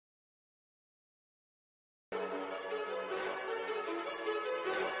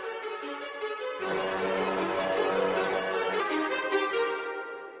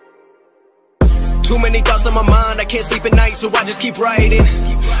Too many thoughts on my mind, I can't sleep at night, so I just keep writing.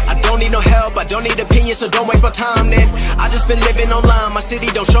 I don't need no help, I don't need opinions, so don't waste my time then. I just been living online, my city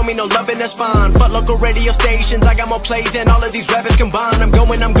don't show me no love and that's fine. Fuck local radio stations, I got more plays than all of these rappers combined. I'm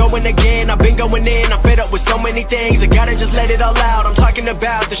going again, I've been going in, I'm fed up with so many things. I gotta just let it all out, I'm talking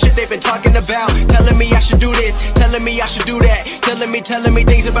about the shit they've been talking about. Telling me I should do this, telling me I should do that. Telling me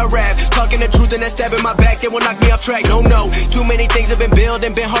things about rap. Talking the truth and that stab in my back, they will knock me off track, no. Too many things have been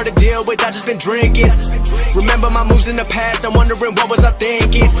building, been hard to deal with, I just been drinking. Remember my moves in the past, I'm wondering what was I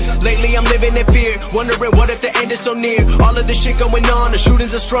thinking. Lately I'm living in fear, wondering what if the end is so near. All of this shit going on, the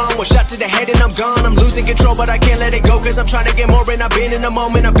shootings are strong. One shot to the head and I'm gone. I'm losing control but I can't let it go, cause I'm trying to get more. And I've been in the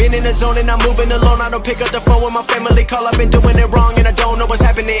moment, I've been in the zone, and I'm moving alone. I don't pick up the phone when my family call, I've been doing it wrong and I don't know what's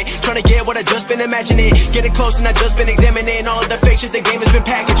happening. Trying to get what I just been imagining, getting close and I just been examining all of the fake shit the game has been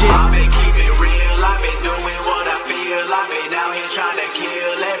packaging. I've been keeping it real, I've been doing what I feel. I've been out here trying to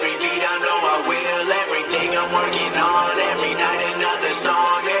kill every beat, I know I will. Everything I'm working on, every night another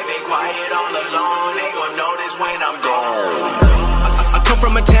song. They've been quiet all along, they gon' notice when I'm gone. I come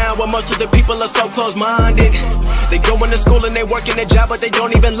from a town where most of the people are so close-minded. They going to school and they working a job but they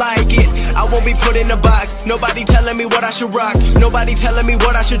don't even like it. I won't be put in a box, nobody telling me what I should rock. Nobody telling me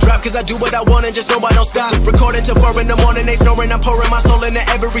what I should drop, cause I do what I want and just know I don't stop. Recording till 4 in the morning, they snoring, I'm pouring my soul into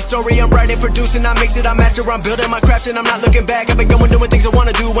every story. I'm writing, producing, I mix it, I master, I'm building my craft and I'm not looking back. I've been going doing things I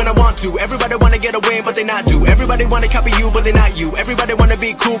wanna do when I want to. Everybody wanna get away but they not do. Everybody wanna copy you but they not you. Everybody wanna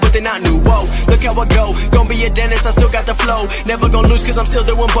be cool but they not new. Whoa, look how I go, gonna be a dentist, I still got the flow. Never gonna lose cause I'm still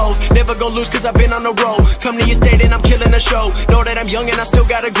doing both. Never gonna lose cause I've been on the road. Come to your state and I'm killing the show. Know that I'm young and I still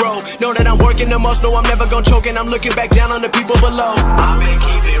gotta grow. Know that I'm working the most, know I'm never gonna choke. And I'm looking back down on the people below. I've been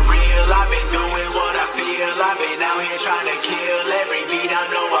keeping it real, I've been doing what I feel. I've been out here trying to kill every beat, I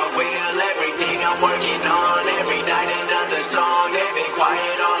know I will. Everything I'm working on, every night another song. They've been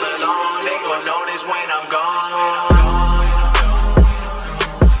quiet all along, they gon' notice when I'm gone.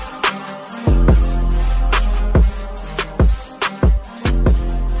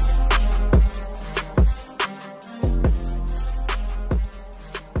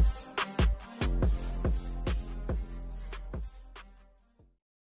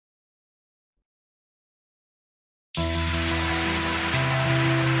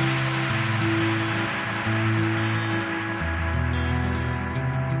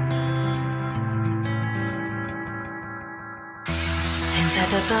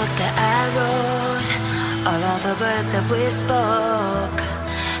 The book that I wrote, all the words that we spoke,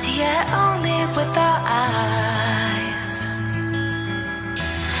 yet only with our eyes.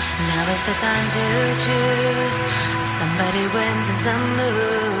 Now is the time to choose. Somebody wins and some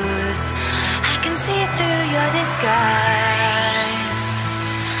lose. I can see through your disguise.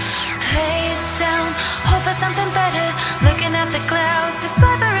 Lay it down, hope for something better. Looking at the clouds, the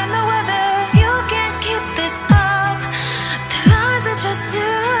sliver in the weather. You can't keep this up. The lies are just too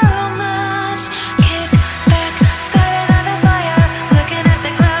much. Kick back, start another fire. Looking at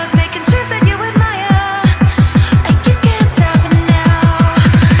the clouds, making shapes that you admire. And you can't stop it now,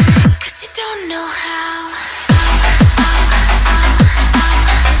 cause you don't know how.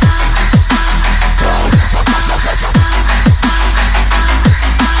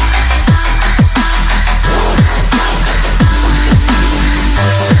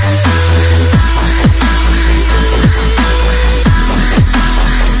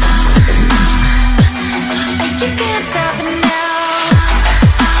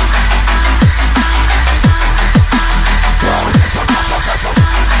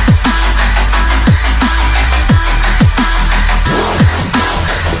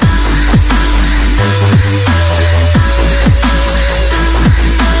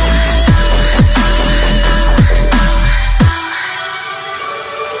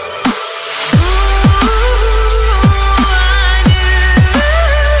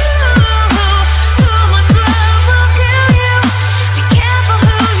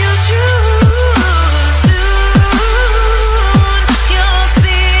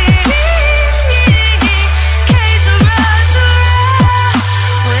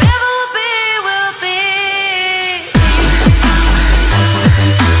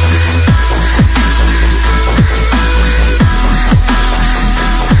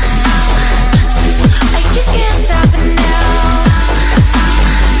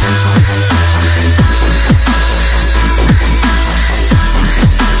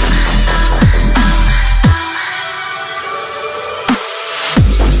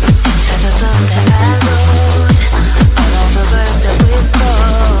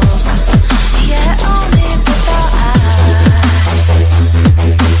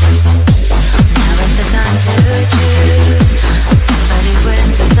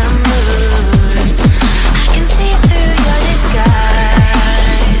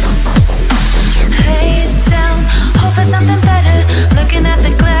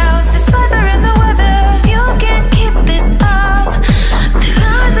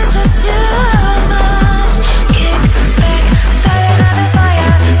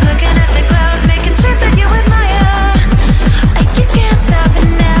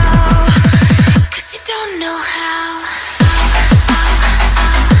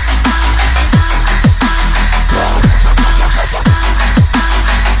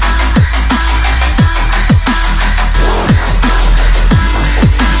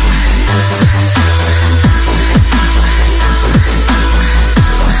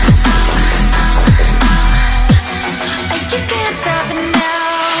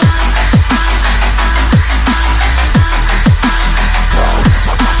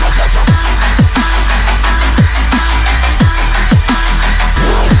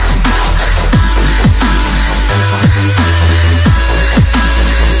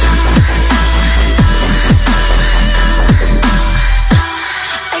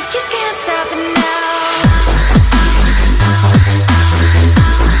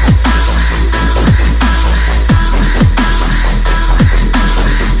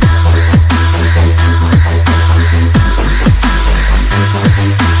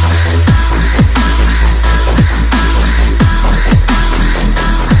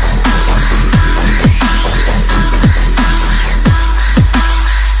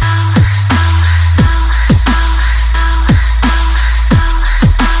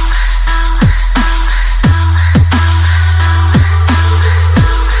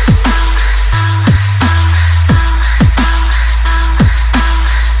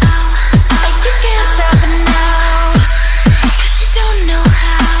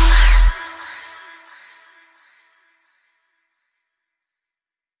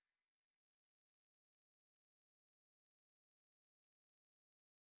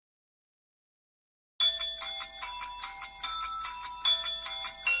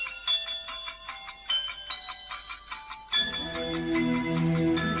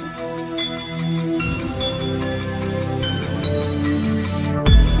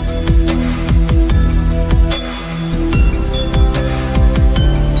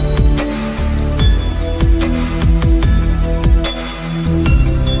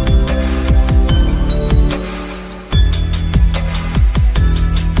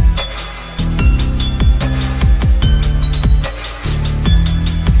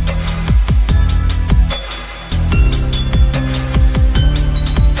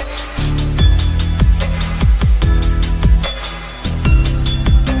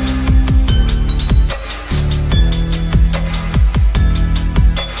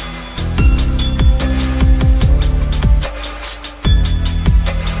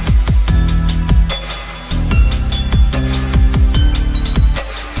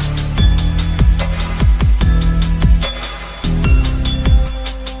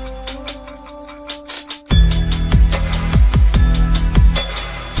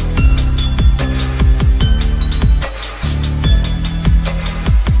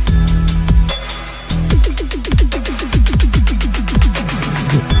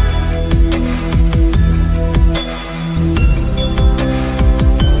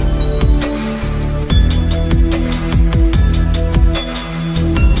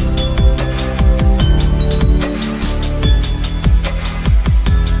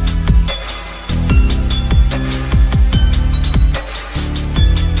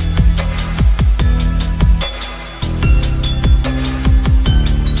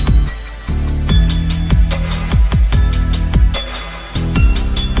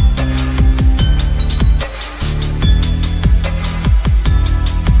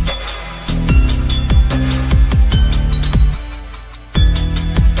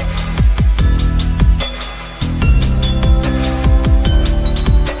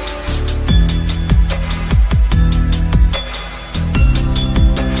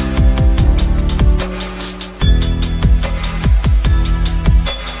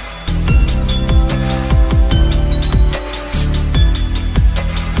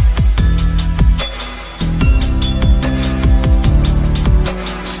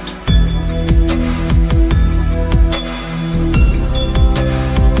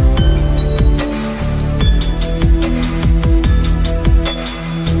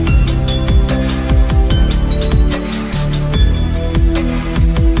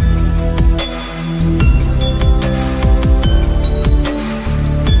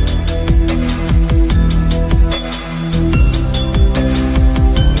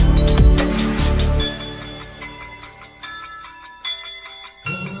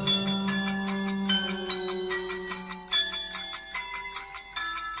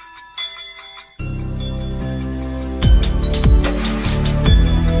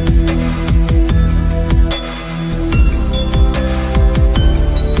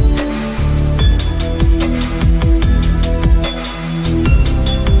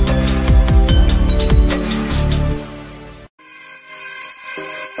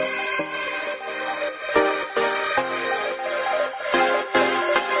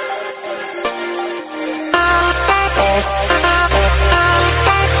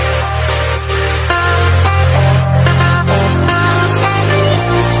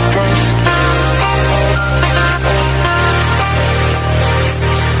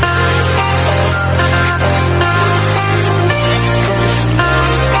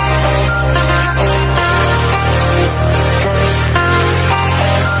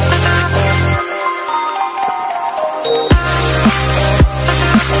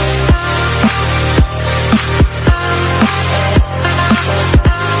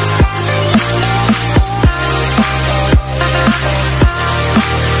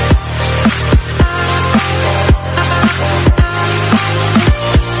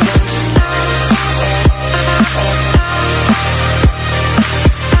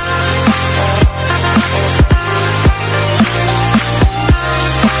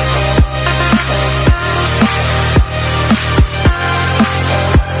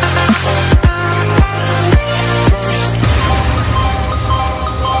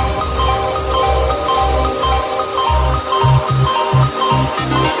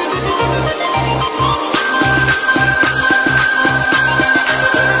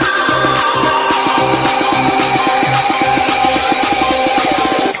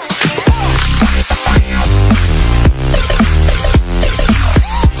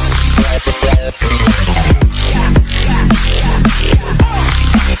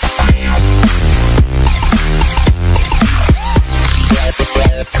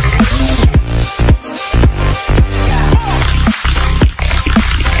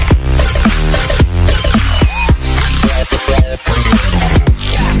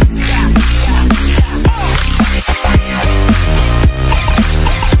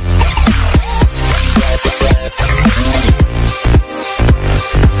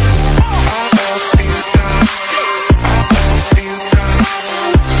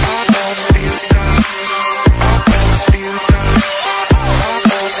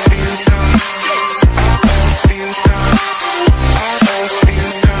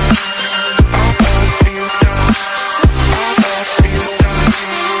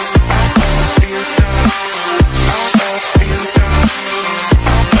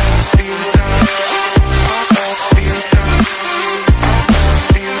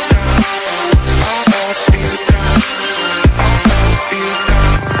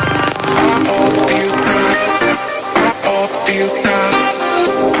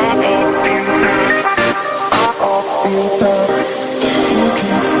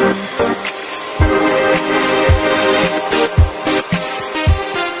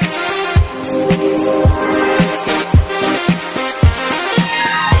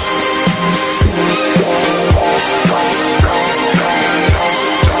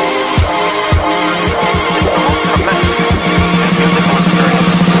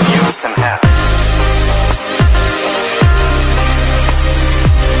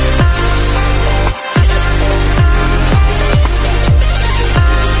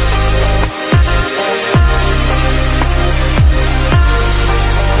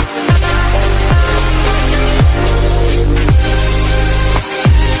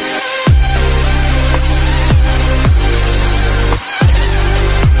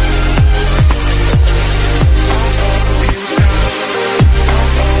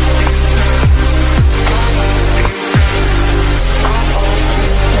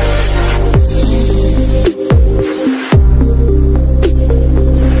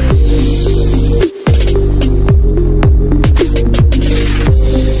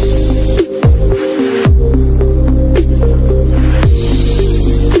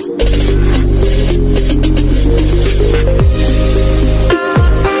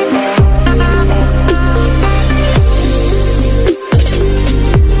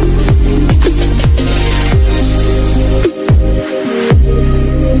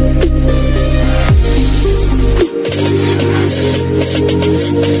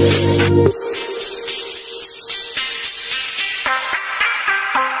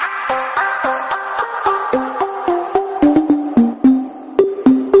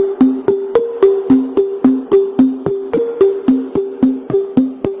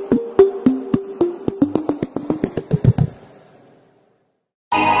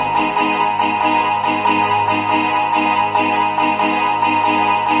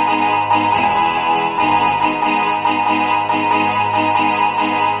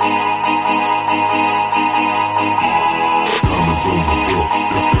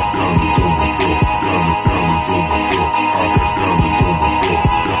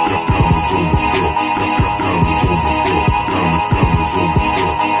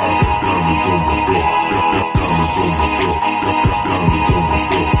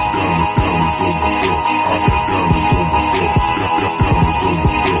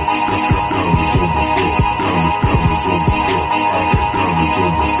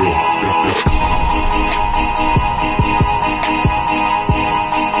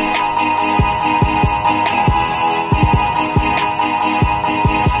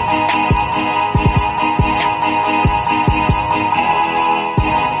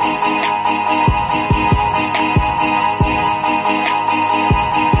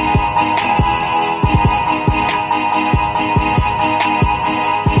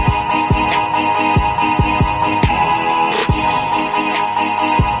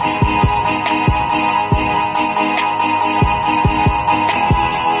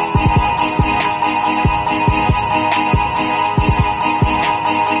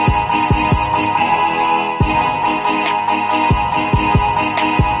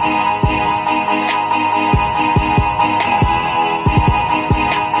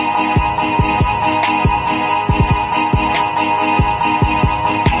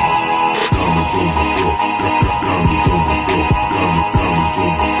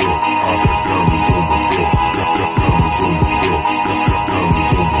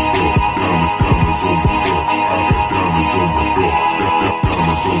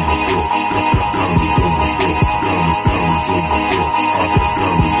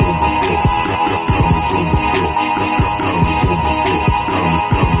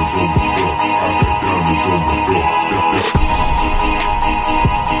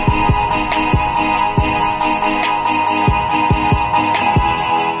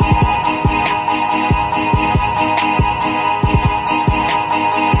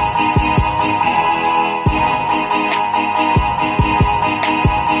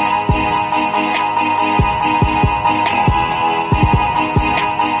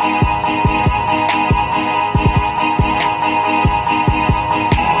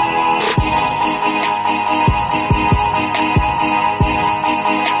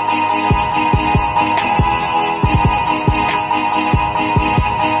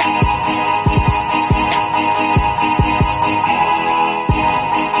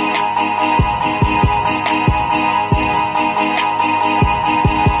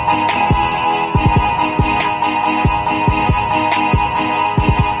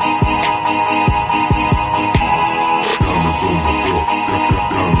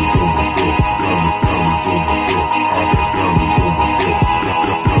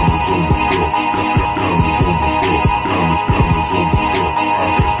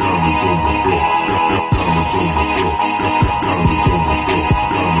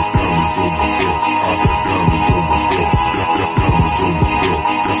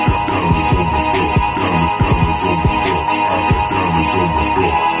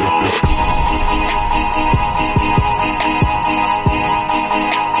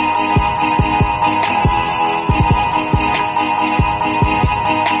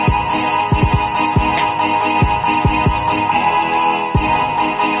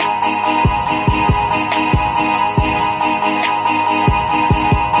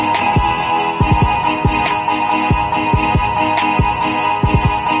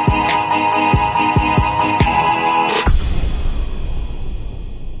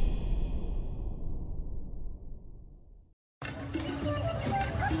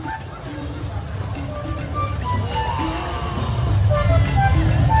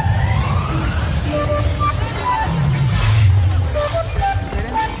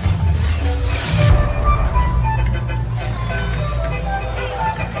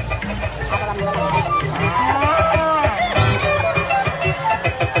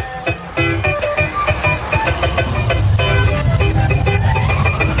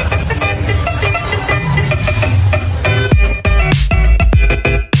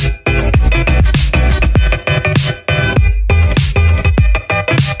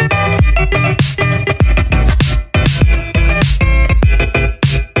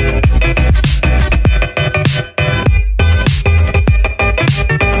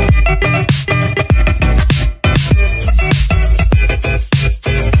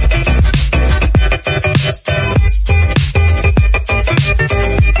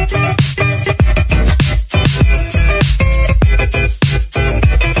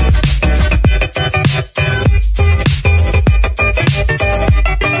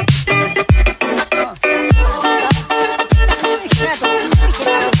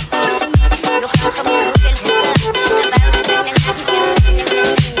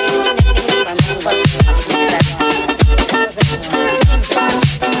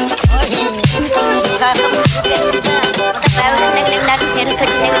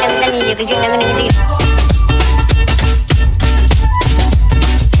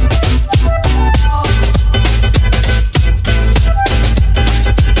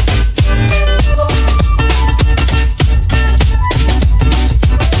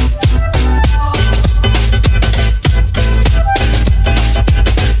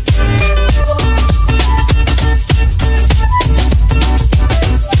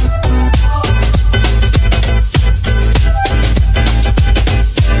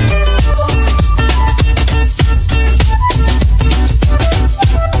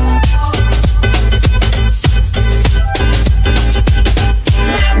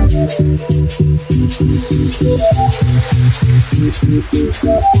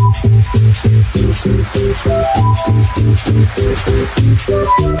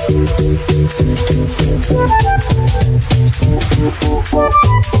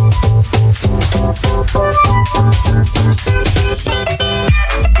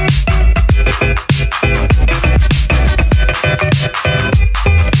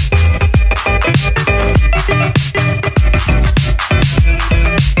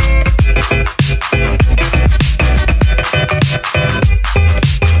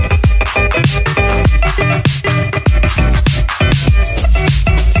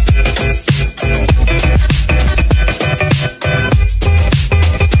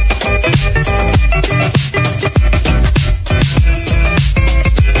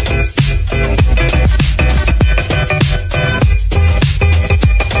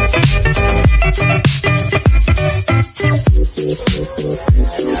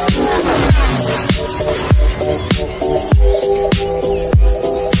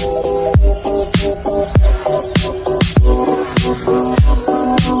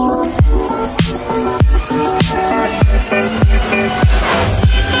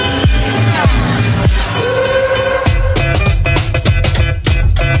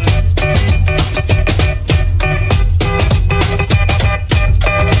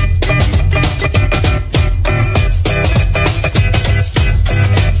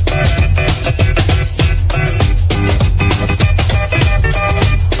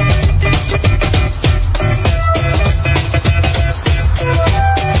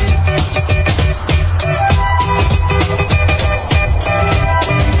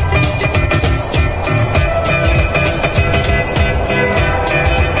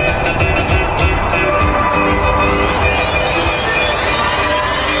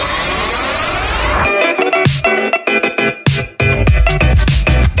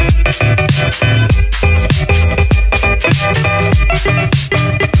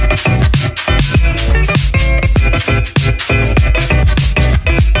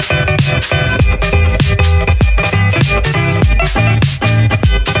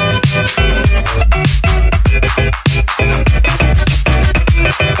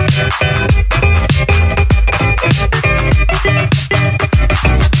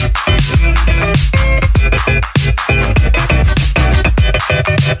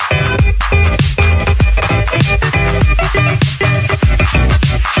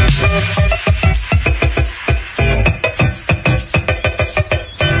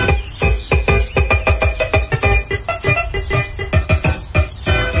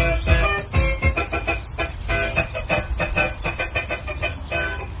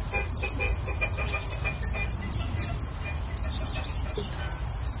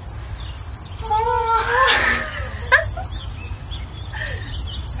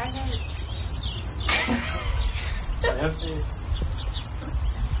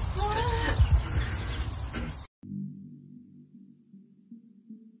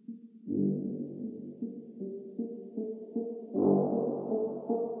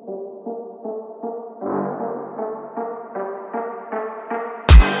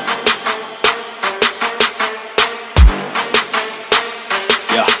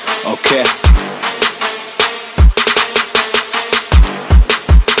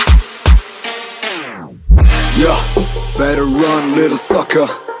 Yeah, better run, little sucker.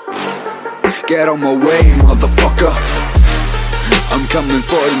 Get on my way, motherfucker. I'm coming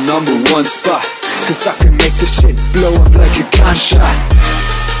for the #1 spot, 'cause I can make this shit blow up like a gunshot.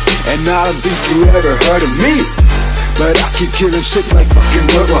 And I don't think you ever heard of me, but I keep killing shit like fucking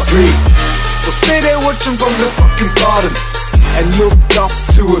World War III. So stay there watching from the fucking bottom, and look up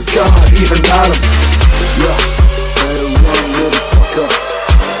to a god, even bottom. Yeah, better run, little fucker.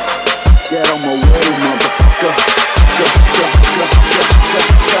 Get on my way, motherfucker.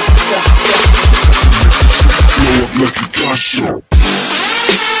 Blow up like a gunshot.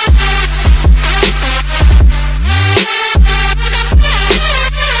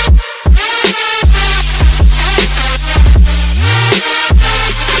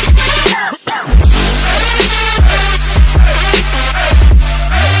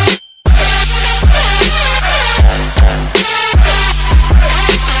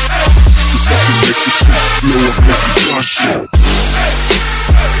 blow up like a gunshot.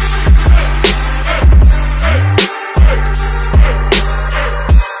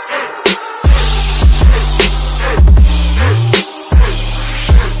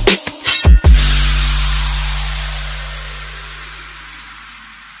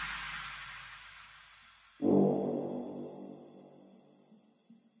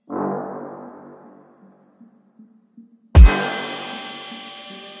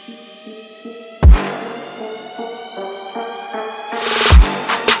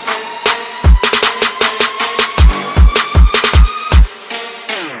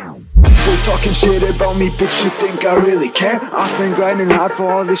 Talking shit about me, bitch, you think I really care? I've been grinding hard for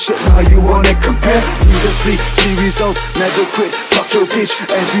all this shit, now you wanna compare? Either sleep, see results, never quit, fuck your bitch.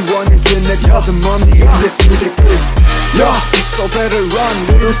 Everyone is in it, you're the money in this music biz. Yo, so better run,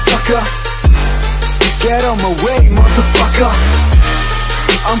 little sucker. Get on my way, motherfucker.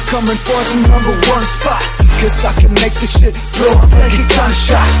 I'm coming for the #1 spot, cause I can make this shit blow up like a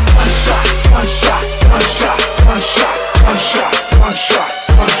gunshot. Gunshot, gunshot, gunshot, gunshot, gunshot, gunshot,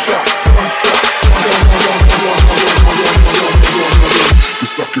 gunshot.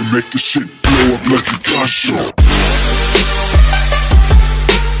 If I can make this shit blow up like a gunshot.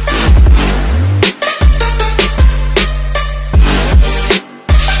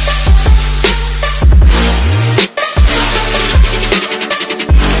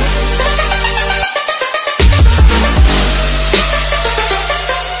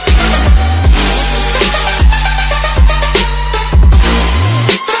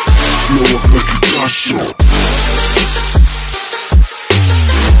 Blow up like a gunshot.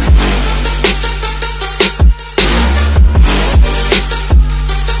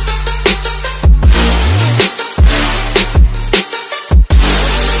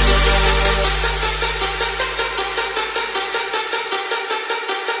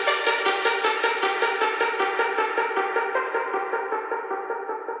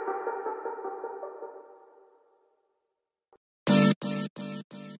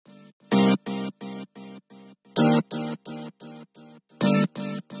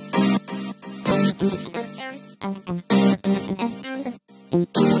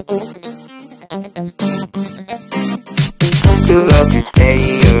 You love to stay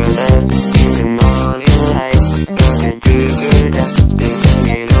alive in the morning light. Nothing too good, nothing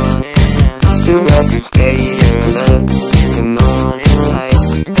get on it. You love to stay alive in the morning light.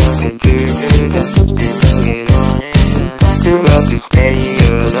 Nothing too good, nothing get on it. You love to stay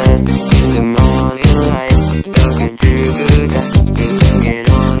alive in the morning light. Nothing too good, nothing get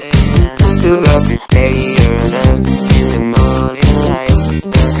on it. You love to stay alive in the morning light.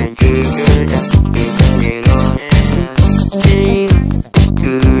 Nothing too good, nothing get on it.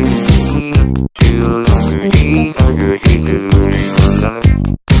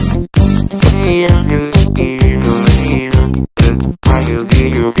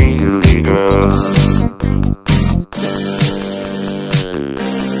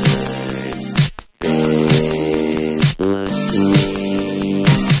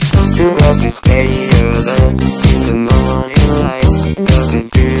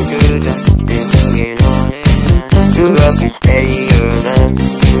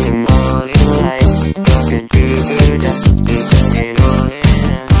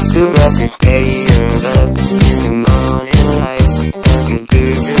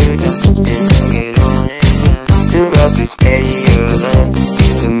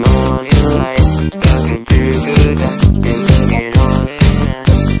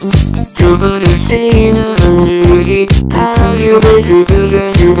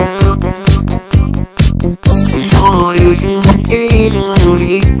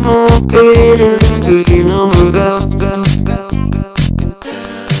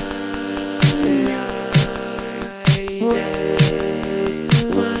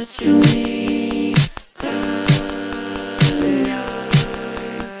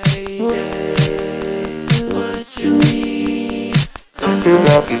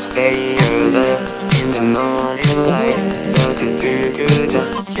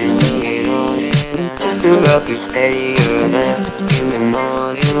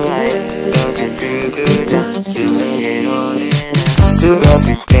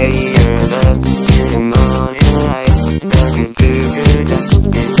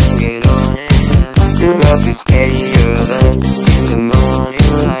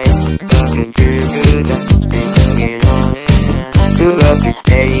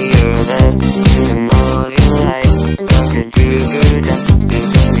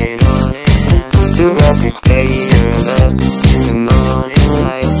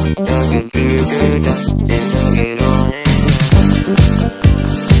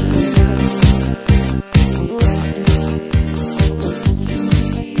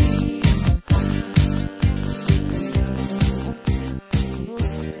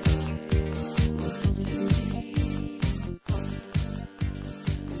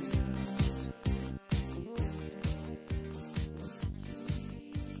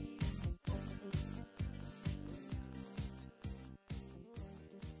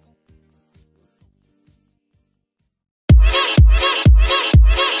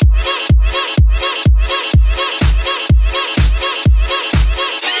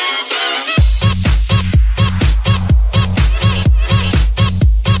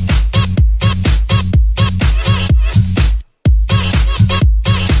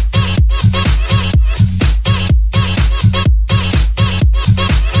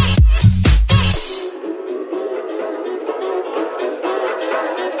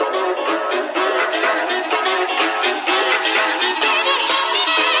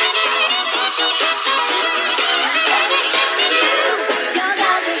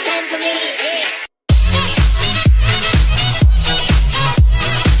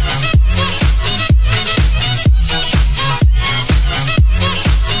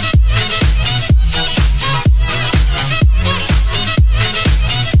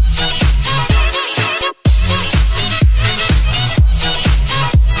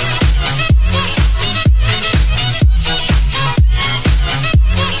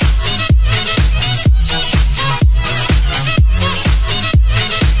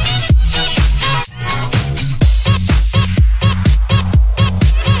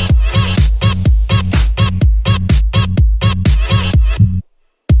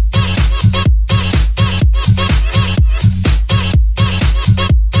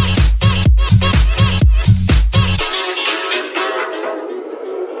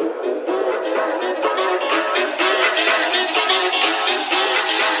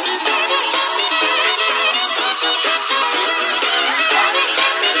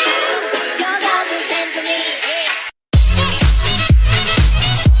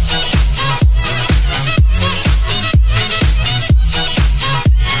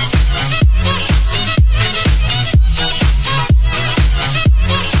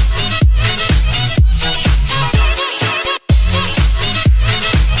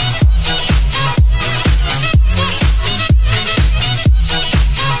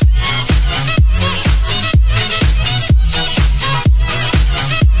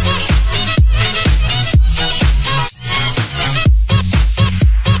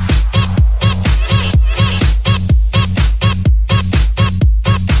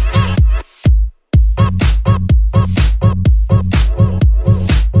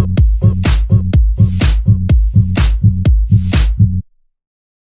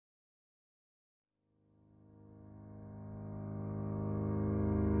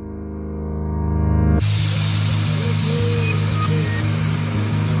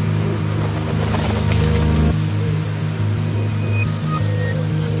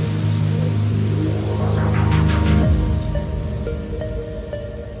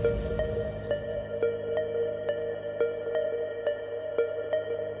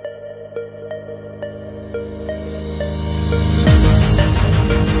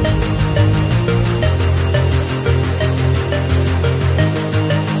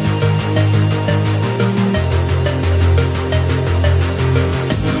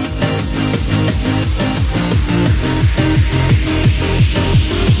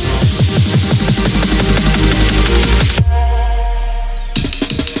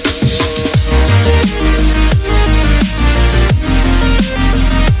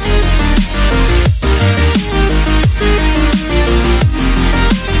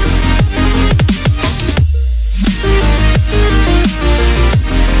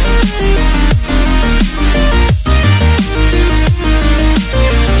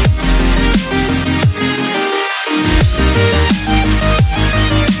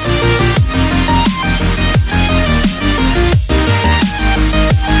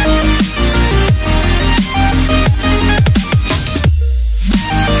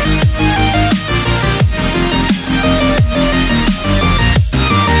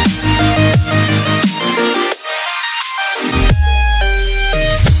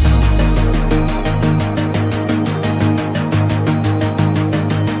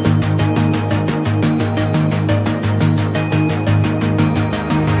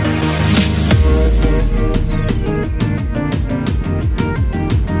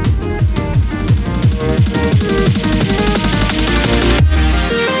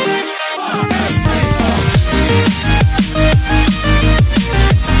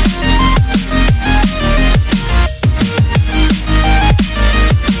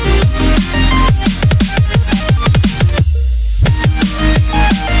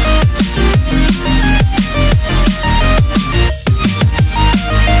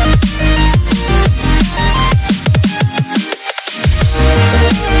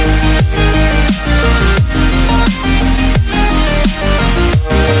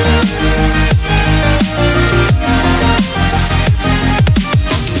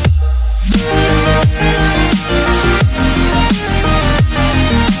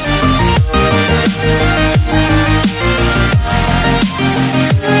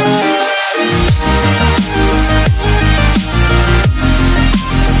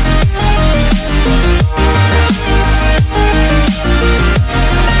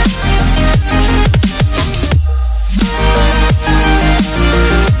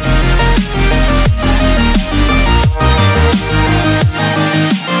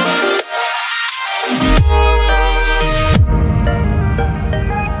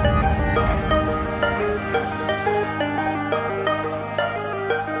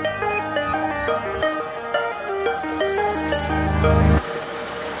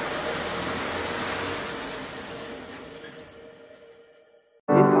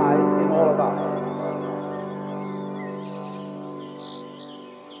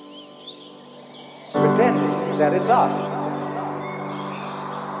 pretending that it's us.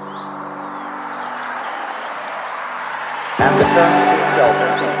 And the term itself.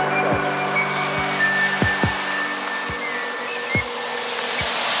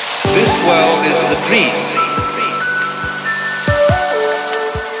 This world is the dream.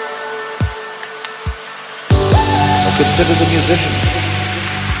 Consider the musician,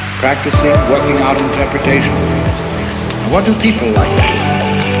 practicing, working out interpretation. What do people like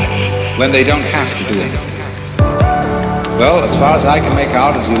when they don't have to do anything? Well, as far as I can make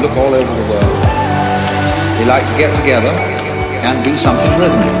out, as you look all over the world, they like to get together and do something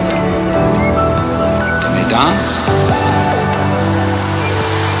rhythmic. They may dance,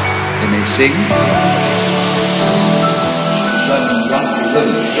 they may sing, certain wonderful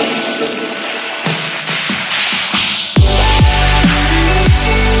rhythms.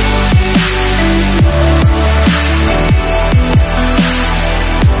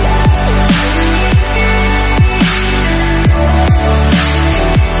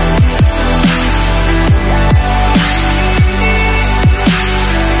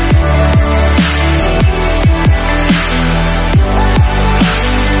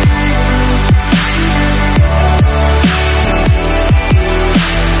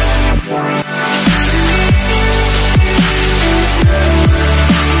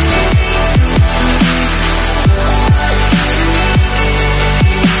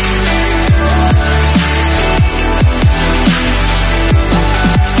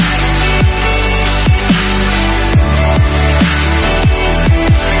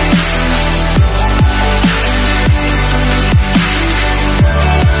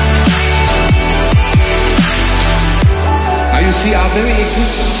 See, our very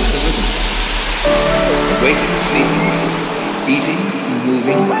existence is a rhythm. Waking, sleeping, eating, and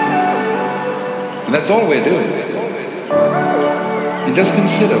moving. And that's all we're doing. And just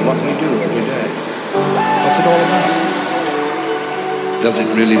consider what we do every day. What's it all about? Does it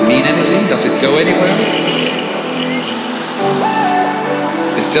really mean anything? Does it go anywhere?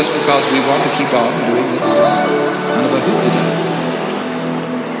 It's just because we want to keep on doing this kind of a hoop.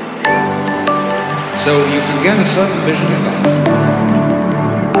 So you can get a certain vision of life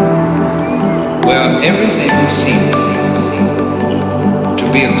where everything is seen to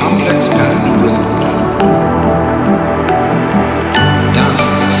be a complex pattern of rhythm.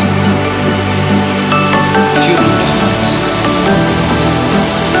 Dances, human dance.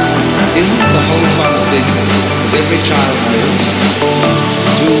 Isn't the whole fun of things, as every child knows,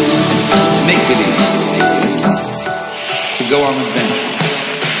 to make believe, to go on adventures?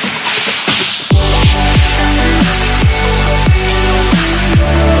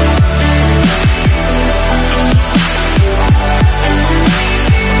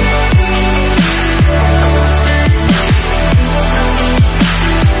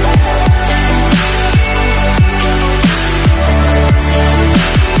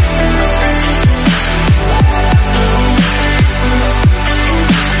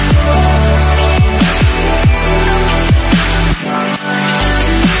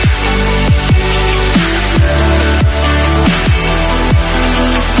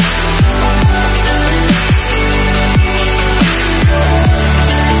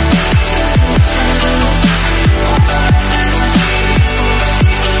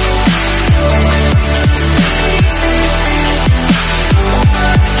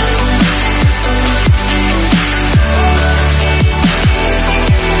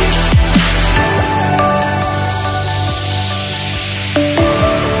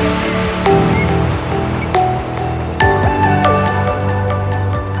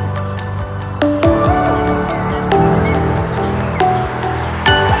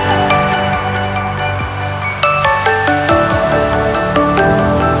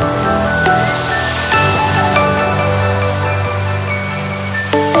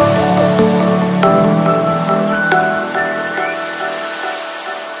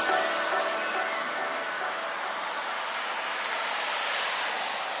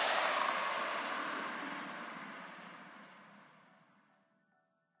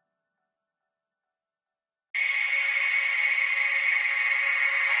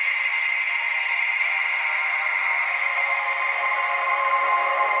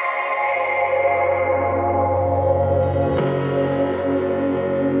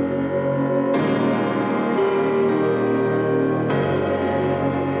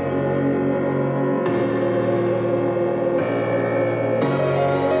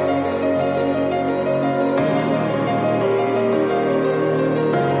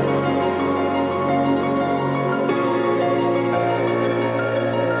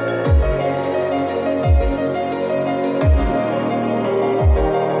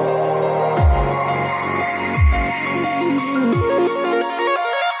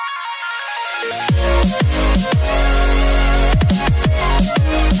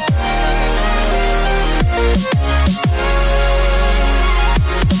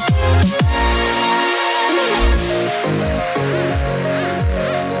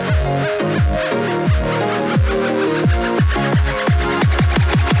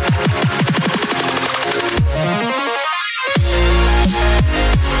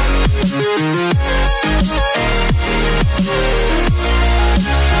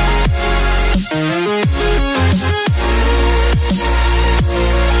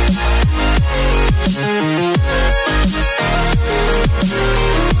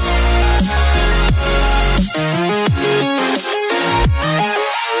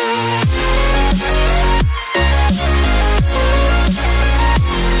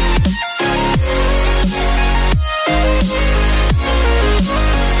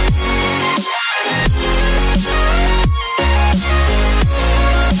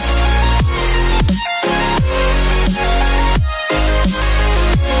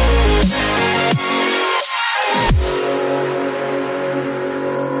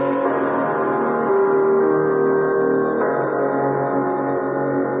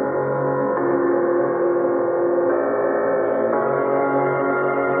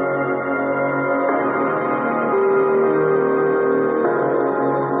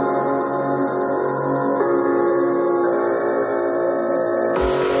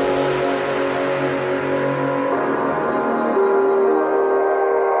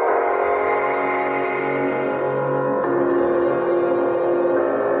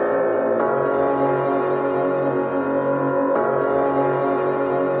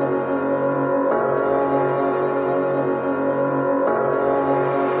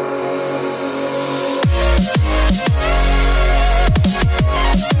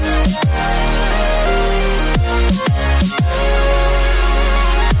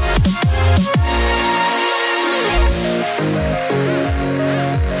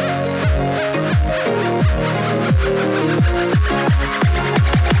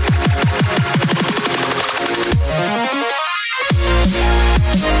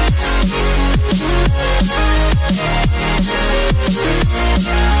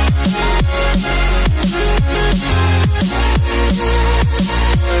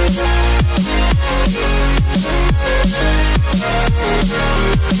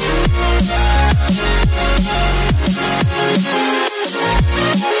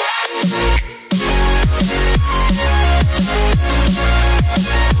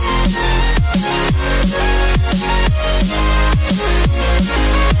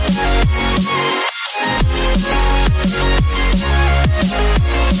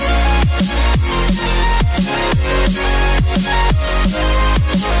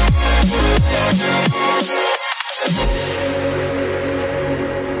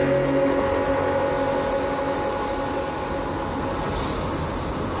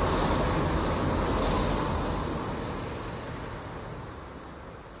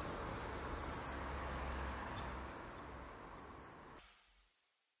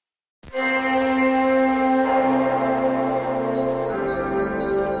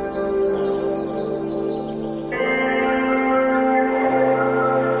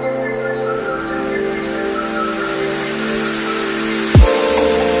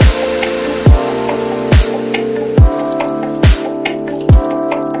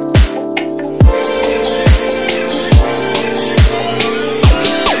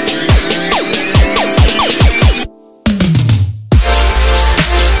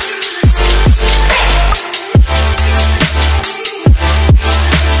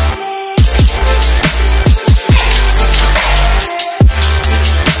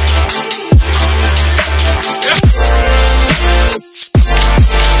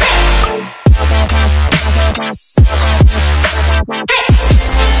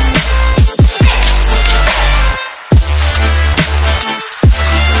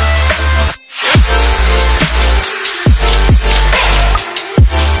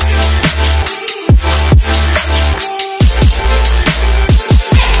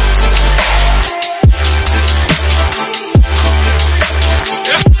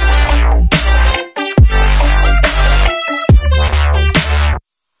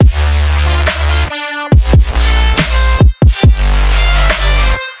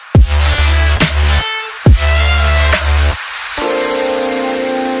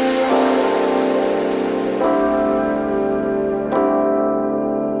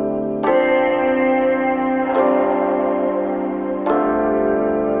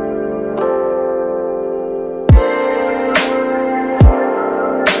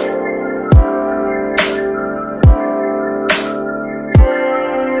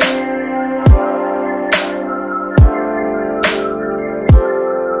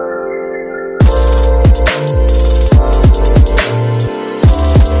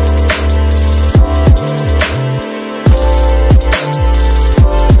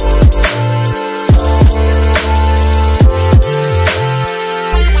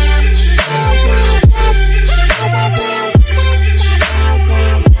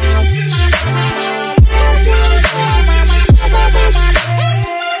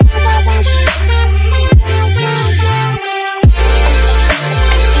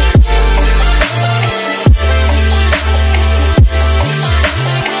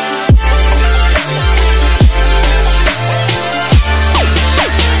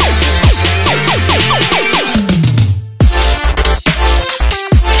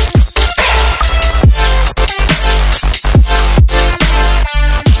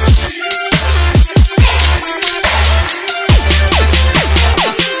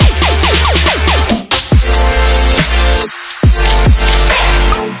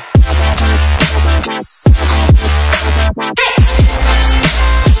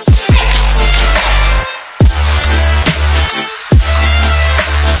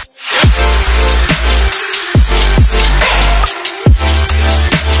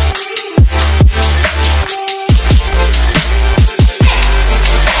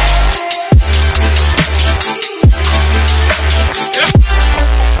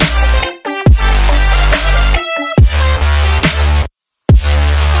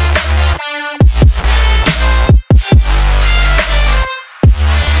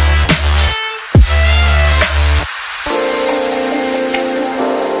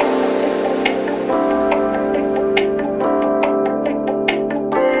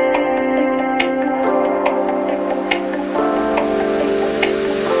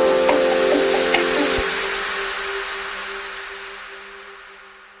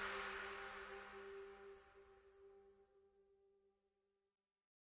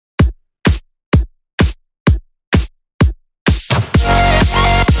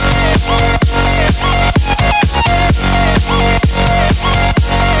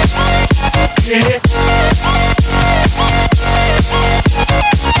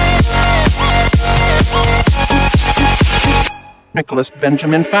 Nicholas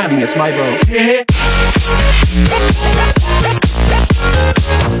Benjamin Fanning is my bro.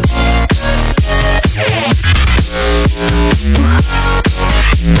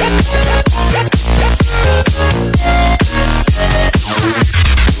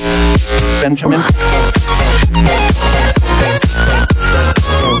 Benjamin.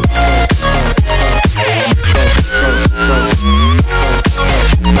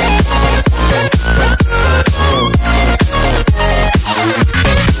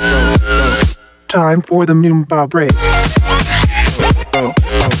 Time for the Moomba break.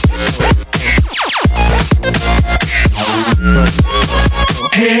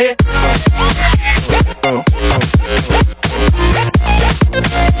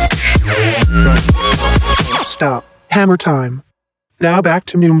 Stop. Hammer time. Now back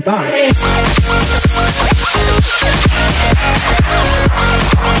to Mumbai.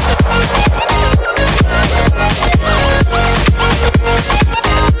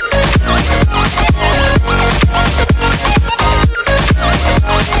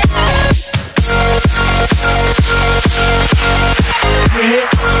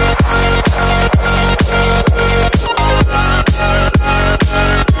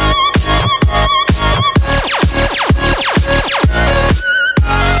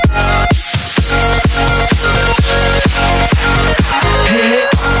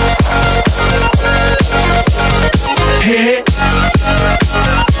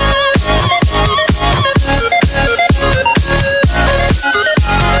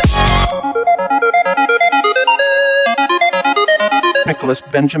 Nicholas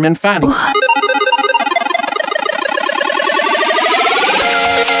Benjamin Fanning.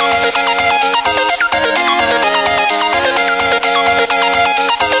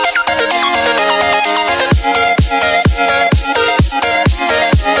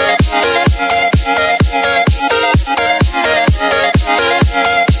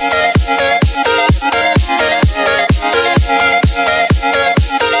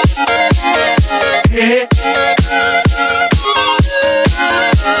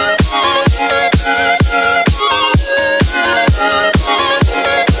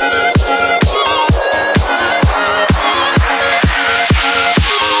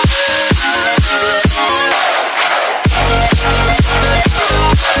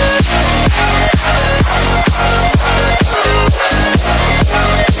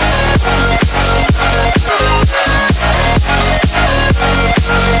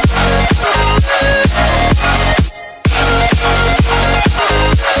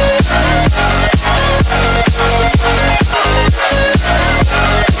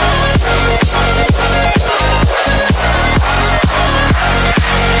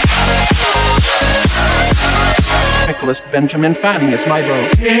 Nicholas Benjamin Fanning is my bro.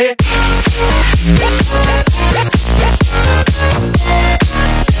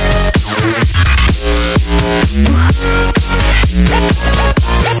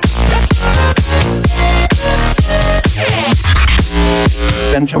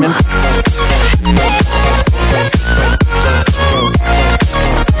 Benjamin.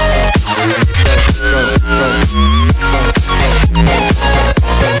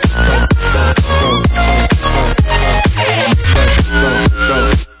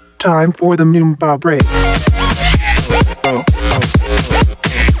 Time for the Moomba break.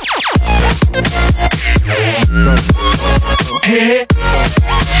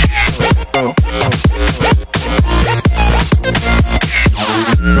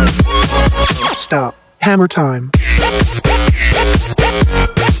 Stop. Hammer time.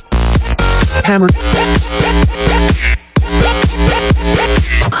 Hammer.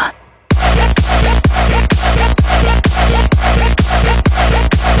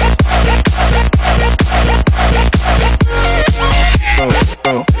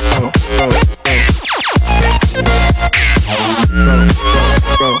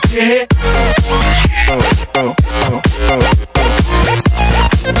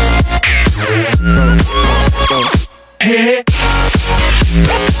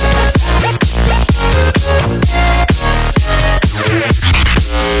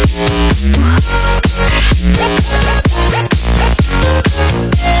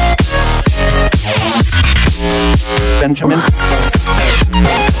 Benjamin.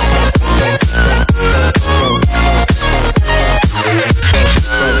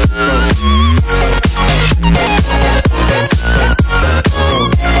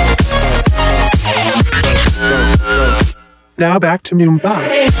 Now back to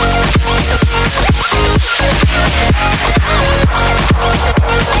Mumbai.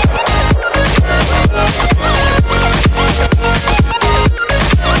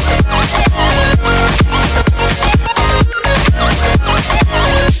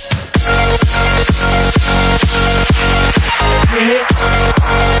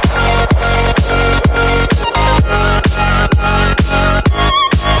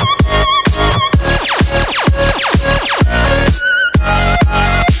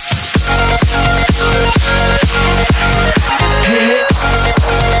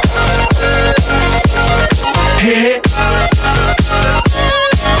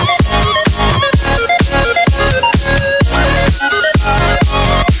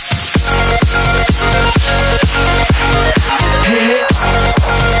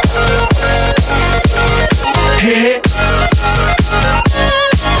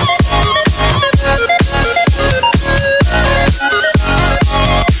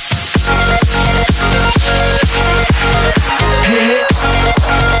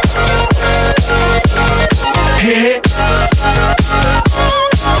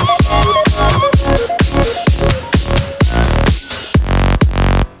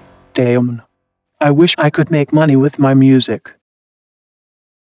 Damn. I wish I could make money with my music.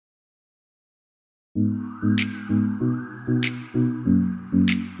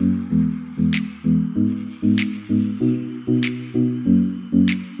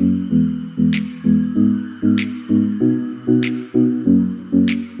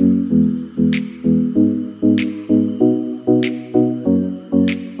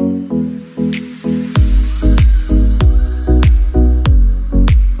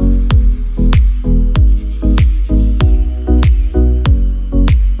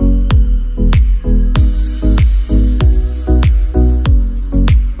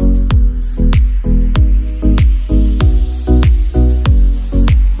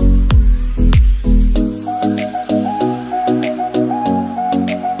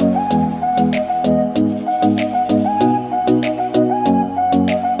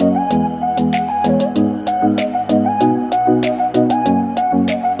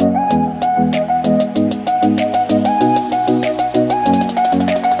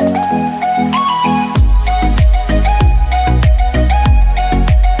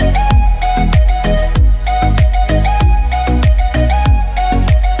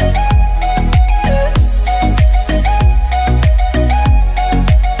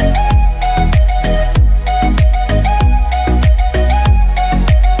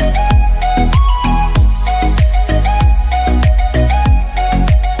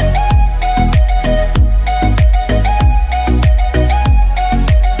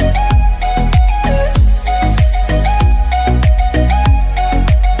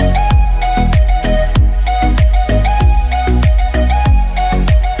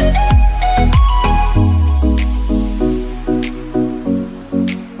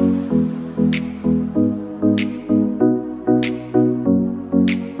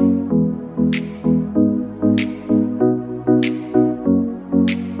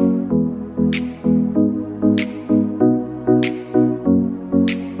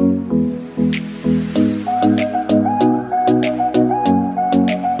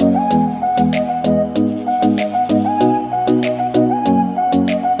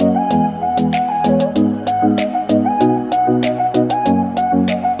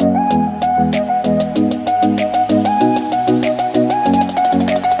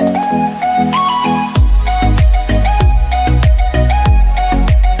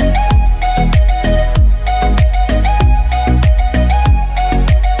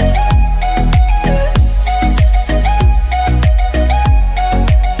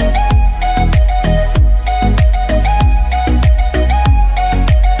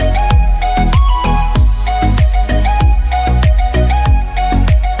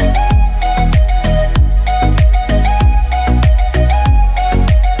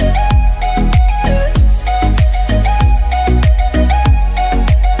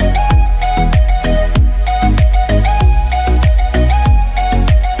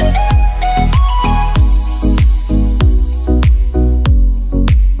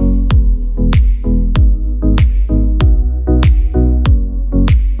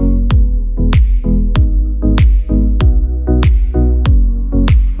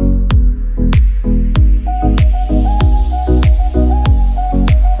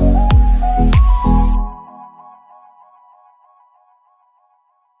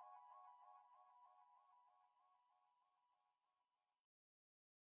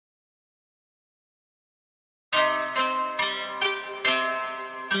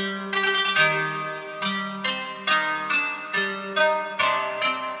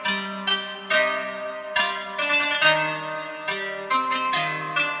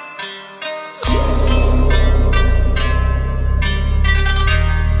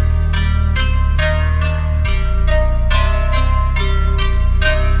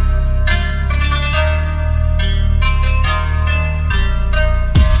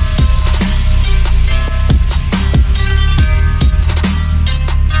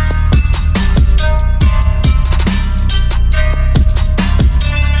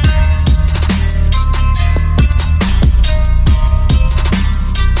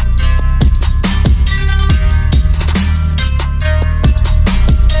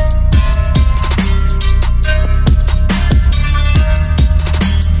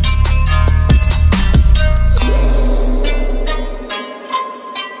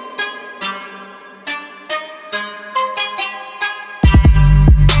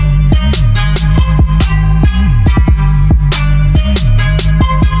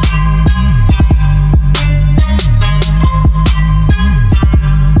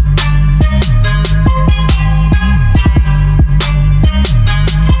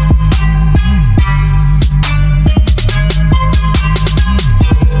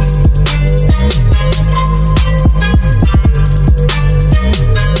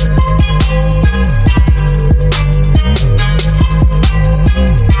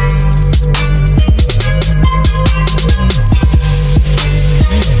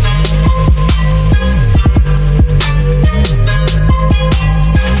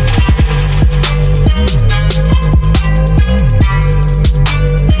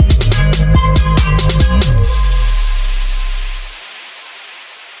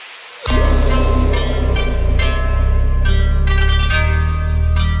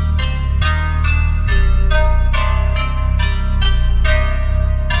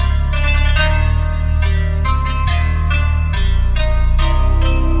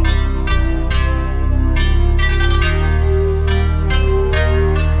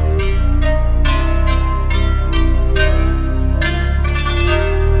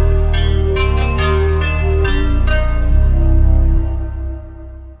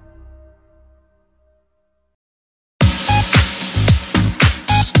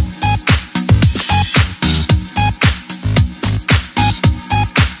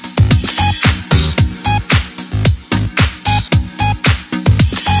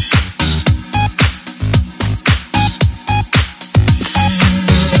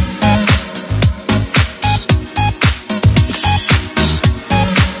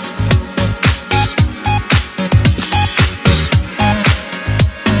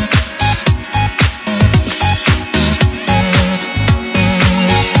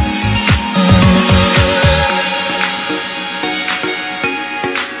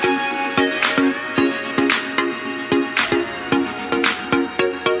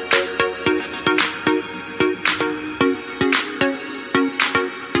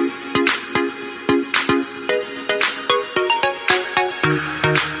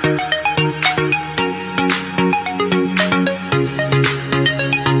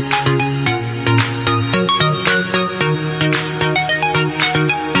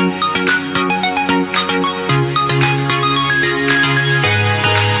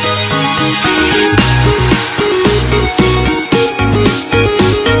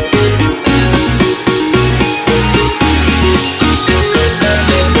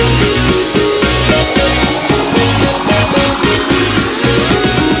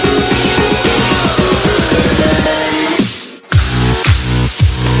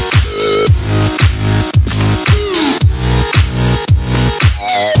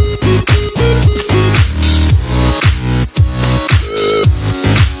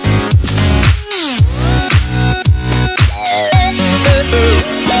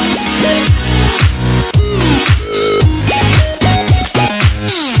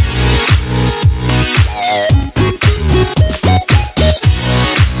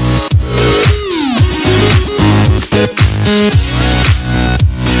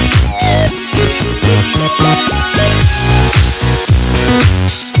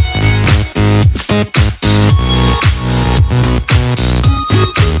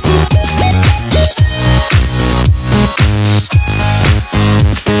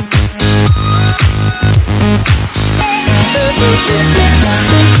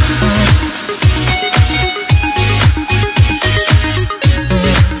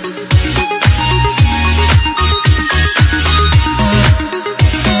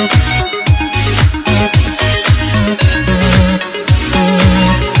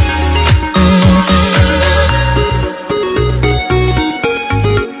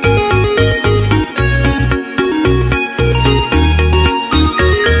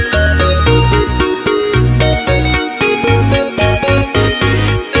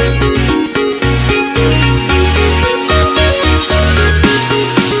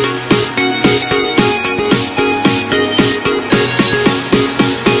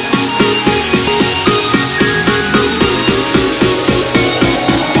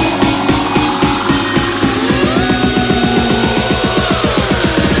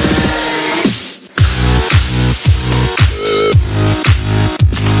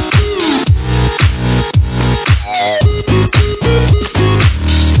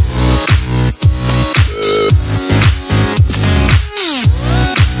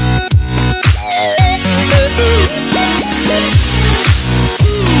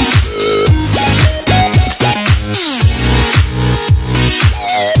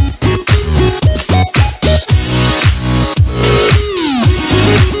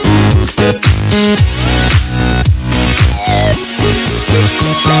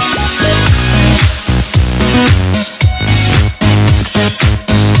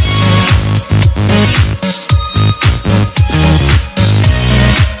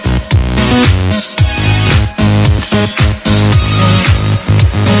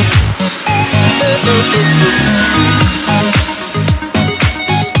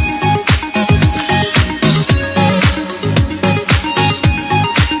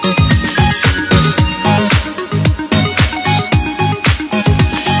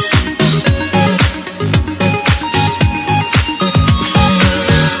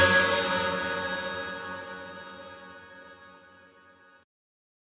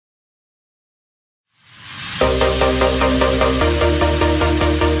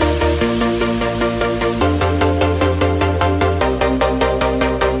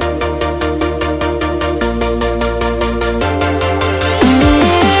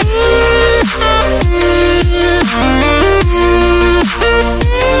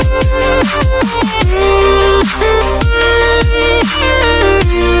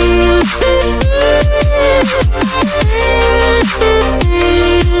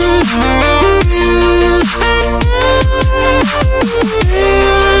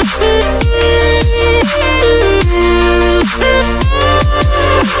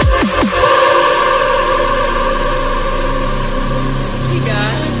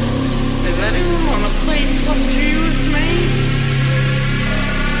 anyone wanna play PUBG with me?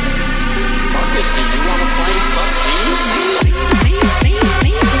 Marcus, do you wanna play PUBG with me?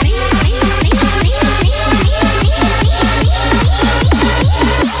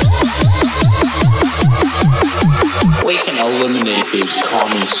 We can eliminate these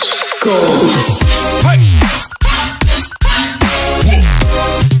common skulls.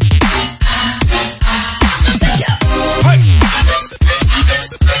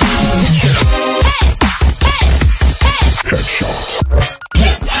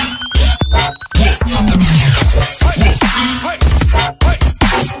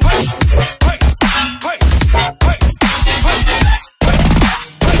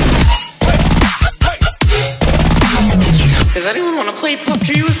 Does anyone want to play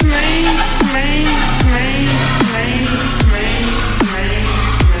PUBG with me?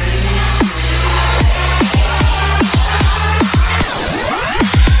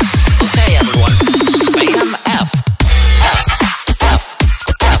 Okay, everyone, spam F.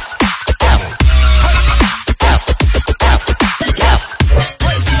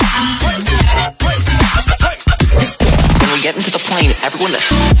 When we get into the plane, everyone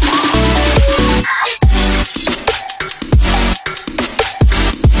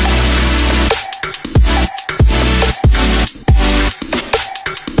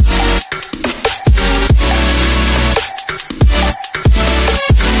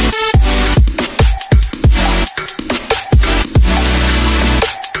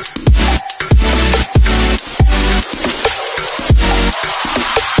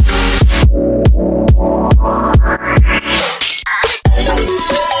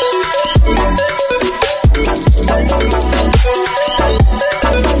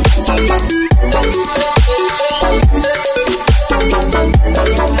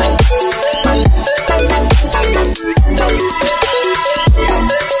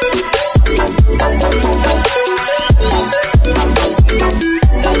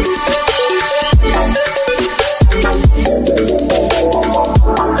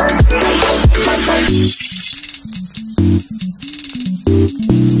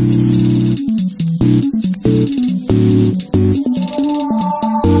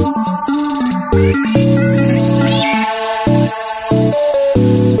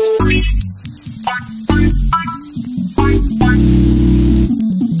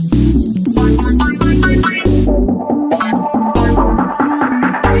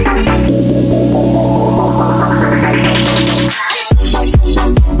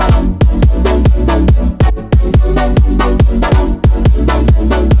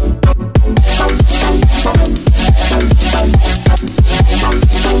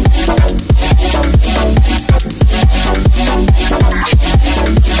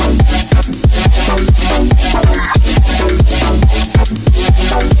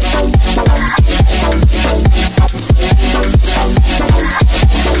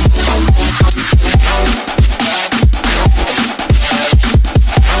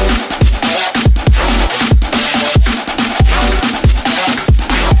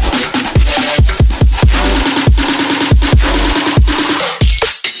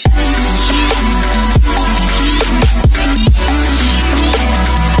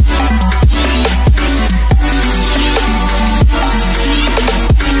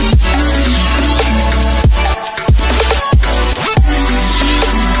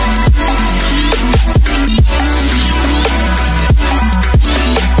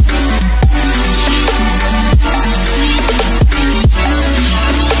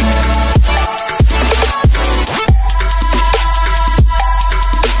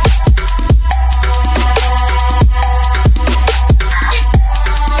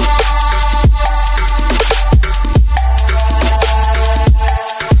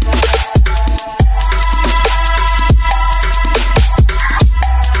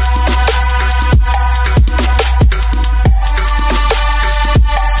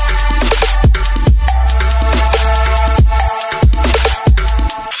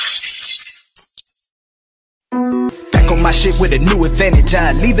Shit with a new advantage,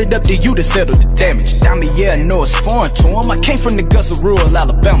 I leave it up to you to settle the damage. Diamond, yeah, I know it's foreign to him. I came from the guts of rural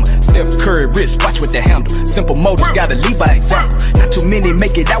Alabama. Steph Curry wrist, watch with the handle. Simple motors, gotta lead by example. Not too many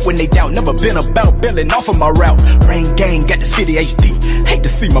make it out when they doubt. Never been about bailing off of my route. Rain gang, got the city HD. Hate to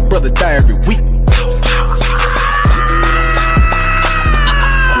see my brother die every week.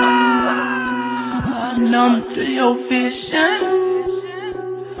 Numb to your vision.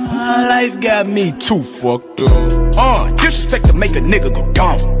 My life got me too fucked up. Disrespect to make a nigga go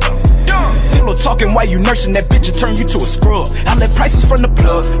dumb. Pillow talking while you nursing that bitch and turn you to a scrub. I let prices from the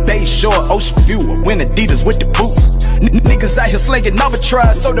plug, Bay Shore, Ocean View, or win Adidas with the boots. Niggas out here slinging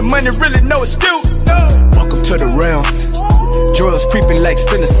arbitrage, so the money really no excuse. Welcome to the realm. Drugs creeping like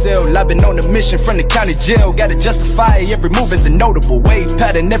spin a cell. I've been on a mission from the county jail. Gotta justify every move as a notable wave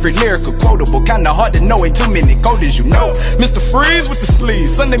pattern, every lyrical quotable. Kinda hard to know, ain't too many coders, you know. Mr. Freeze with the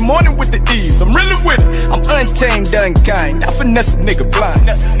sleeves, Sunday morning with the ease. I'm really with it, I'm untamed, unkind. Not finesse a nigga blind.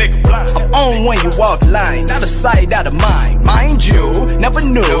 I'm on when you offline, out of sight, out of mind. Mind you, never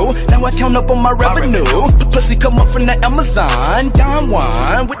knew, now I count up on my revenue. Pussy come up from the Amazon, Don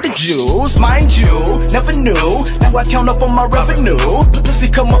Juan with the jewels. Mind you, never knew, now I count up on my revenue. Pussy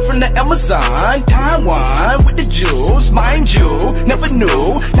come up from the Amazon, Don Juan with the jewels. Mind you, never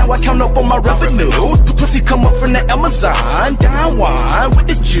knew, now I count up on my revenue. Pussy come up from the Amazon, Don Juan with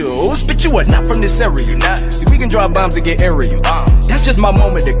the jewels. Bitch, you are not from this area. See, we can drop bombs and get aerial. That's just my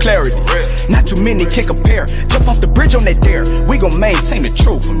moment of clarity. Not too many can compare. Jump off the bridge on that dare. We gon' maintain the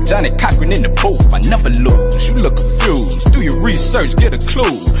truth. I'm Johnny Cochran in the booth. I never lose. You look confused. Do your research, get a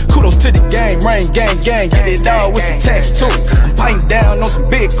clue. Kudos to the game, rain, gang, get it all with some tax too. I'm biting down on some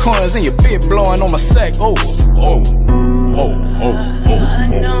big coins and your bit blowing on my sack. Oh.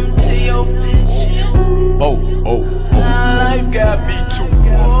 Numb to your vision. Life got me too.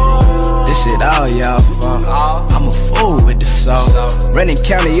 This shit all y'all fault. I'm a fool with the salt. Running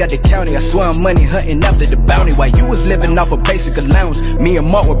county after county, I swear I'm money hunting after the bounty. While you was living off a basic allowance, me and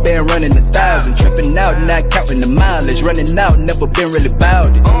Mark were been running 1,000. Tripping out, not counting the mileage. Running out, never been really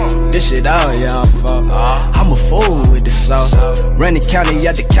about it. This shit all y'all fault. I'm a fool with the salt. Running county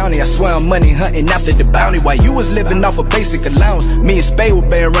after county, I swear I'm money hunting after the bounty. While you was living off a basic allowance, me and Spade were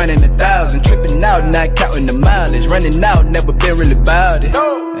been running 1,000. Tripping out, not counting the mileage. Running out, never been really about it.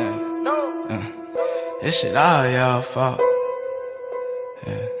 This shit all y'all fault.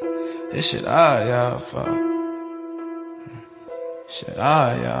 Yeah. This shit all y'all fault. Shit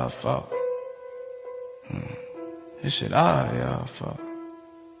all y'all fault. This shit all y'all fault.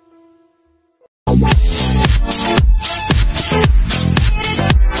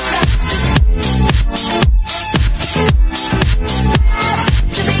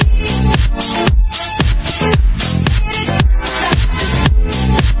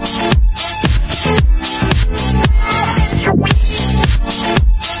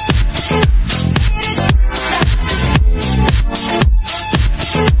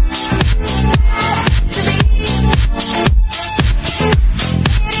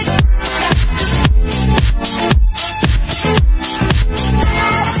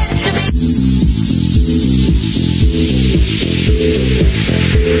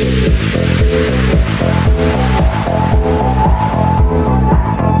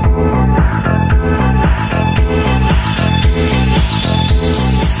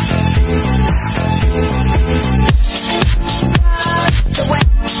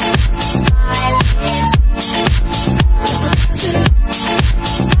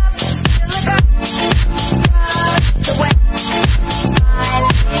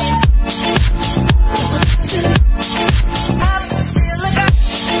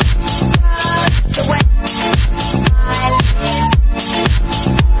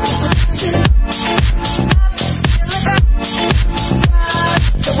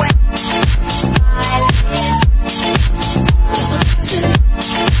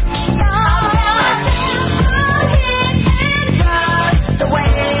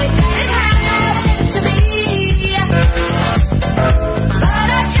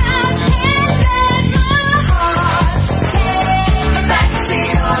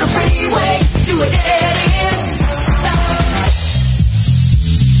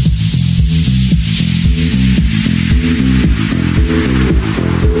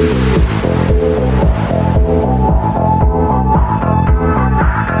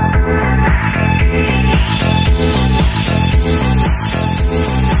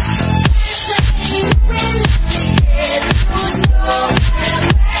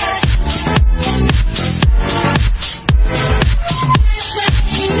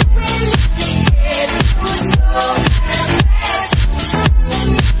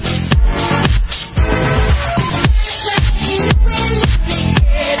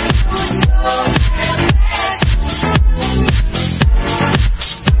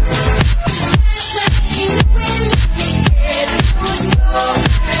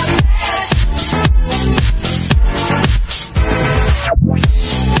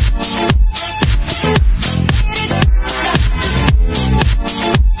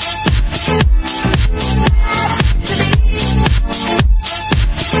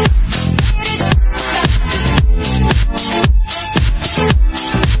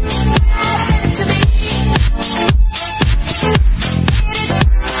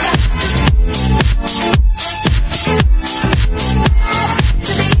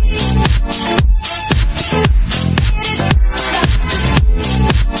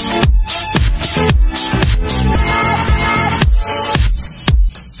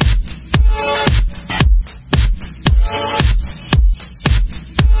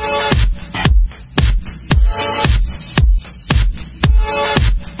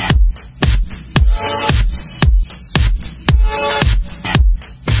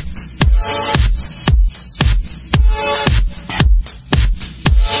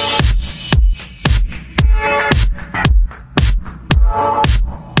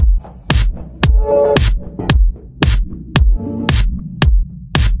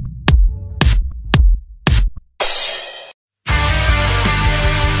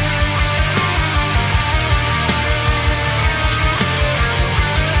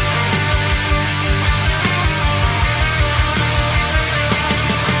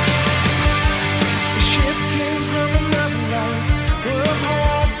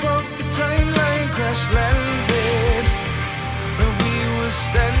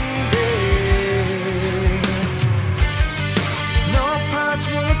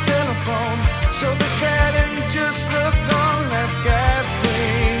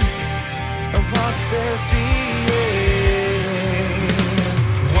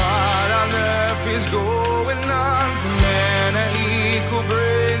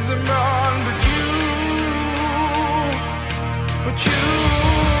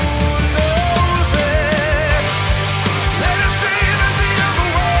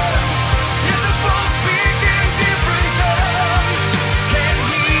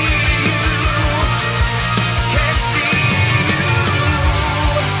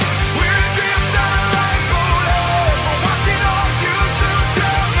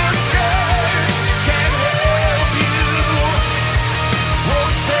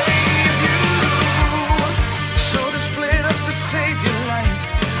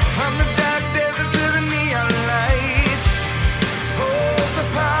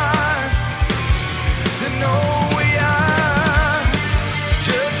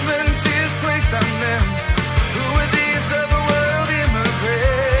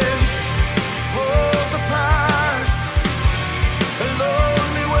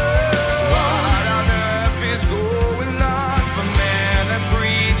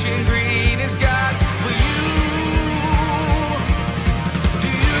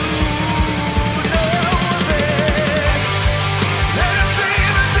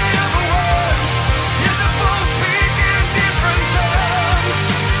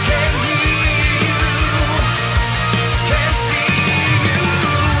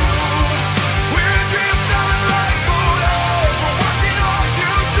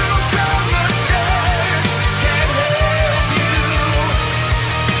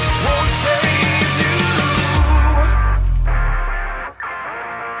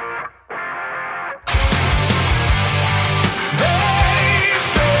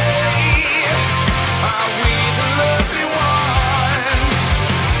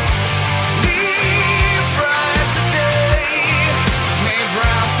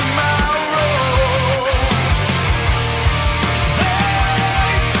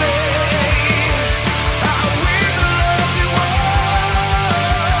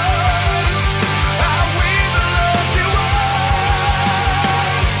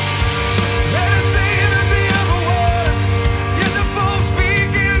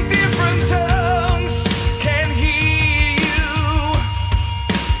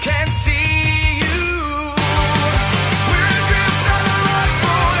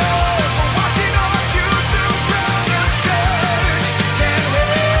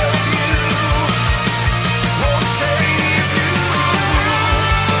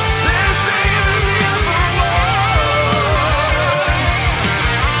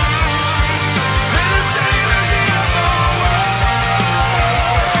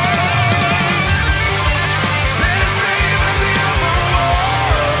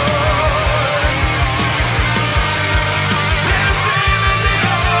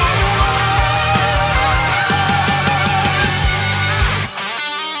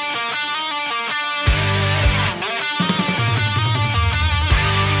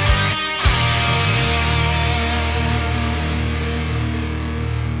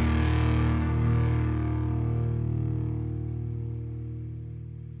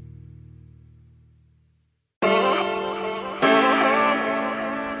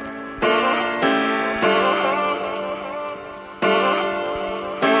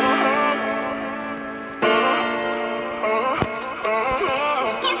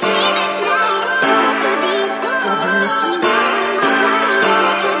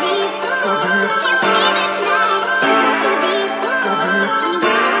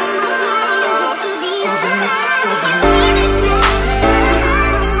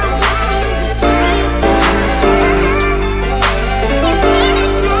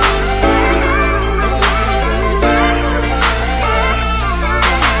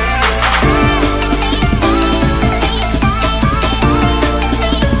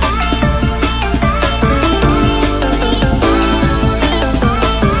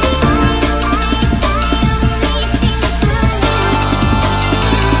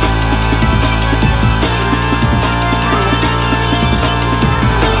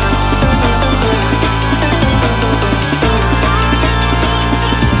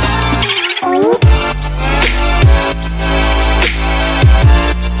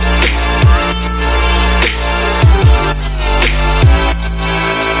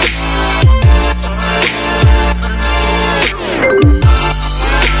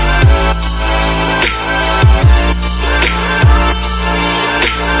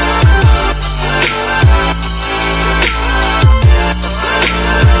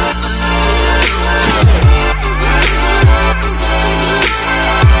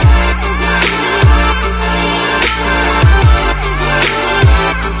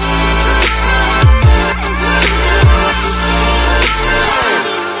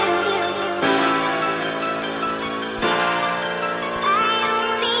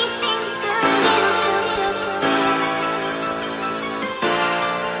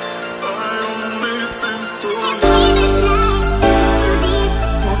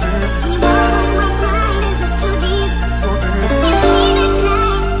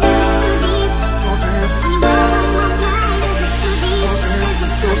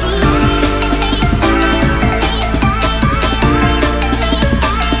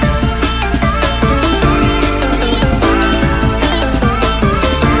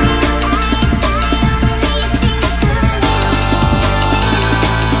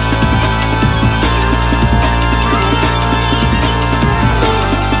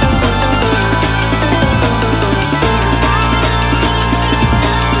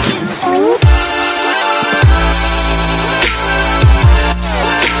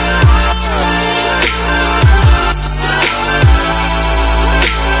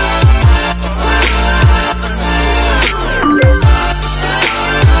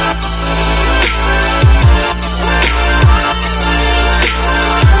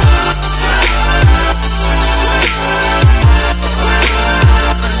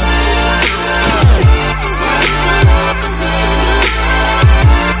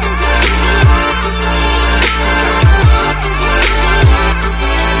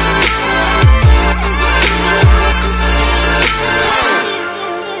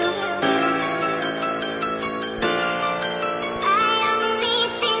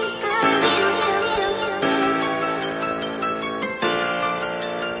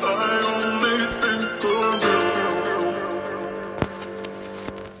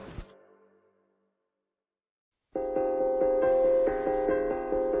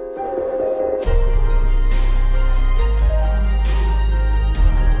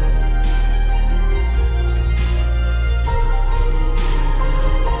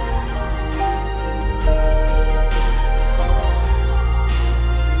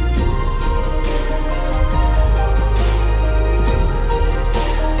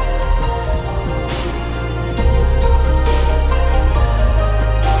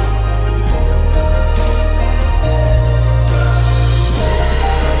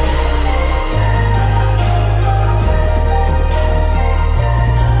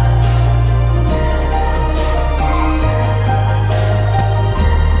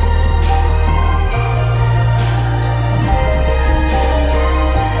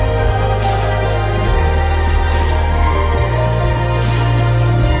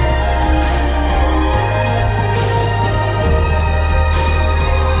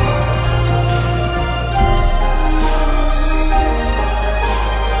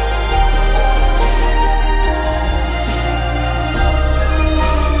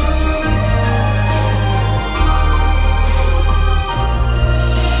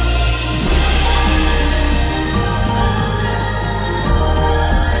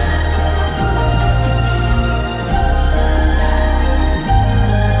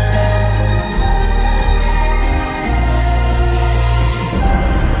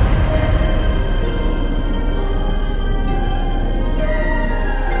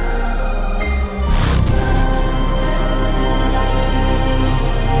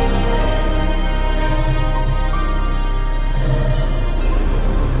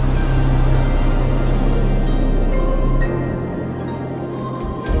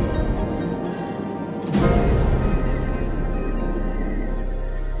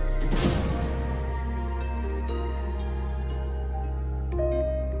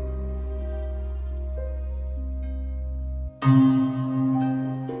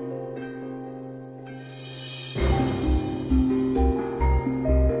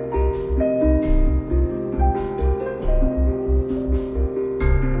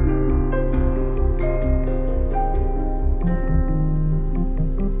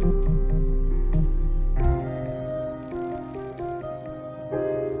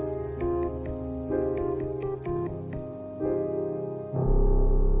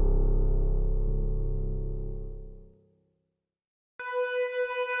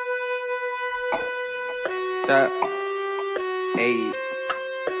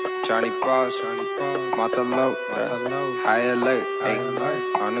 Johnny Boss, Montalo, high alert, ayy,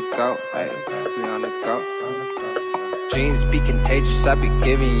 on the go, ayy, we on the go. Dreams be contagious, I be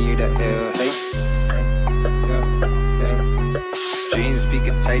giving you the ill hate. Dreams be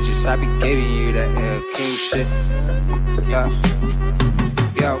contagious, I be giving you the ill king shit.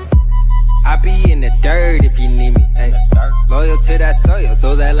 Yo, I be in the dirt if you need me, ayy. Loyal to that soil,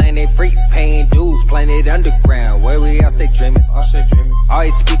 though that land ain't free. Paying dues, planet underground, where we all stay dreaming.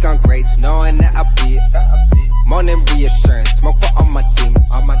 Always speak on grace, knowing that I'll be it. Morning reassurance, smoke for all my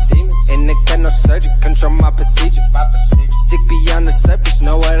demons. In the gun, no surgery, control my procedure. Sick beyond the surface,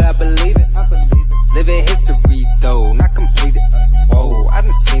 know what I believe in. Living history, though, not completed. Whoa, I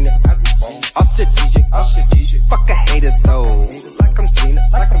done seen it. All strategic. Fuck a hater, though, like I'm seen it.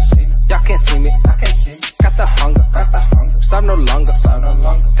 Y'all can't see me. Got the hunger. Stop no longer.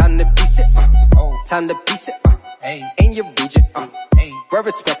 Time to piece it. Time to piece it. In your region. Well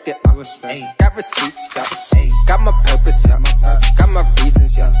respected. Got receipts. Got my purpose. Got my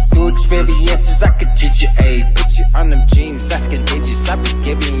reasons. Through experiences, I could teach you. Put you on them dreams, that's contagious. I be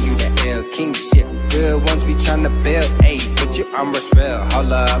giving you the ill king shit. Good ones be tryna build. Put you on what's real.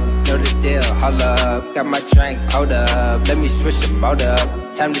 Hold up, know the deal. Hold up, got my drink. Hold up, let me switch the mode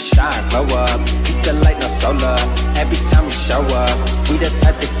up. Time to shine, glow up. Keep the light, no solar. Every time we show up, we the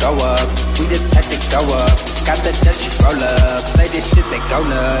type to go up. We the type to go up. Got the Dutch roll up. Play this shit, they go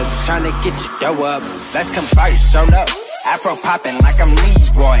nuts. Tryna get your dough up. Let's converse, show up. Afro popping like I'm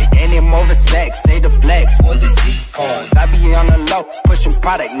Leroy. Gaining more respect, say the flex or the decoys. I be on the low, pushing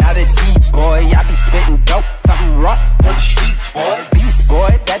product, not a D-boy. I be spitting dope, something rough for the streets, boy. Beast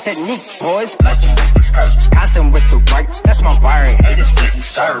boy, that technique, boys. Blessing with the curse, constant with the work. That's my word, haters getting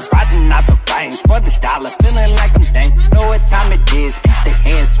served. Riding out the range for the dollar, feeling like I'm dang. Know what time it is, beat the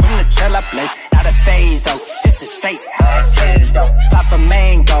hands from the trail I blaze. Not a phase though, this is fate, how it is though. Pop a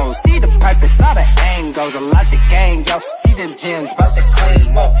mango, see the purpose, all the angles. A lot the gang, yo. See them gems, bout to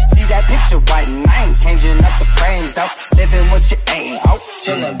clean up. See that picture white and I ain't changing up the frames though. Living what you ain't, ho.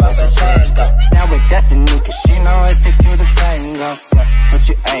 Chillin' bout the tango. Now with destiny, cause she know it take two to tango. But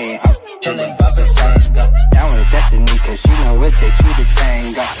you ain't, ho. Chillin' bout the tango. Now with destiny, cause she know it take two to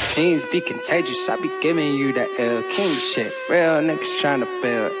tango. Jeans be contagious, I be giving you that ill king shit. Real niggas tryna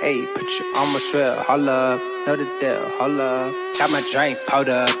build, ayy. Put you on what's real, hold up. Know the deal, hold up. Got my drink, hold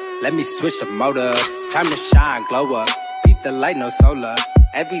up. Let me switch the motor. Time to shine, glow up. Beat the light, no solar.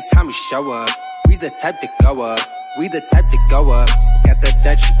 Every time we show up, we the type to go up. We the type to go up. Got the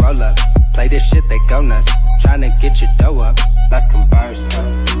Dutch roll up. Play this shit, they go nuts. Tryna get your dough up. Let's converse.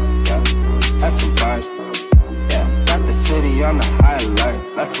 Let's converse. Yeah, got the city on the high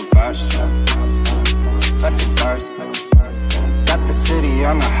alert. Let's converse. Let's converse. Got the city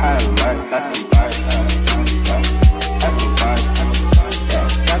on the high alert. Let's converse. Let's converse.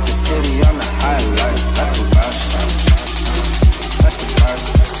 Got the city on the high alert. Let's converse. Let's converse.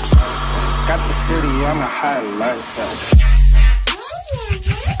 Got the city on the high alert.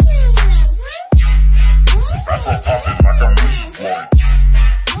 Afro popping like I'm Beast Boy.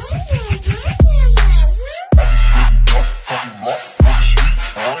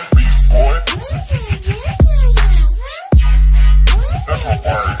 That's my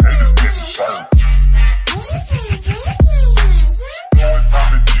word, haters get to serve. Know what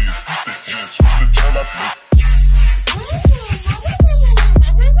time it is, beat the hands from the trail I play.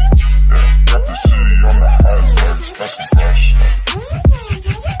 Yeah, got the city on the high alert, that's some fresh. Yeah,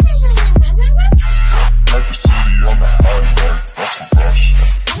 got the city on the high alert, that's some fresh.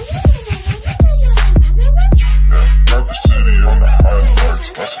 Yeah, got the city on the high alert,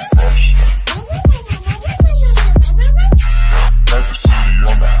 that's some fresh. Got the city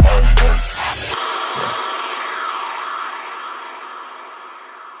on the high alert.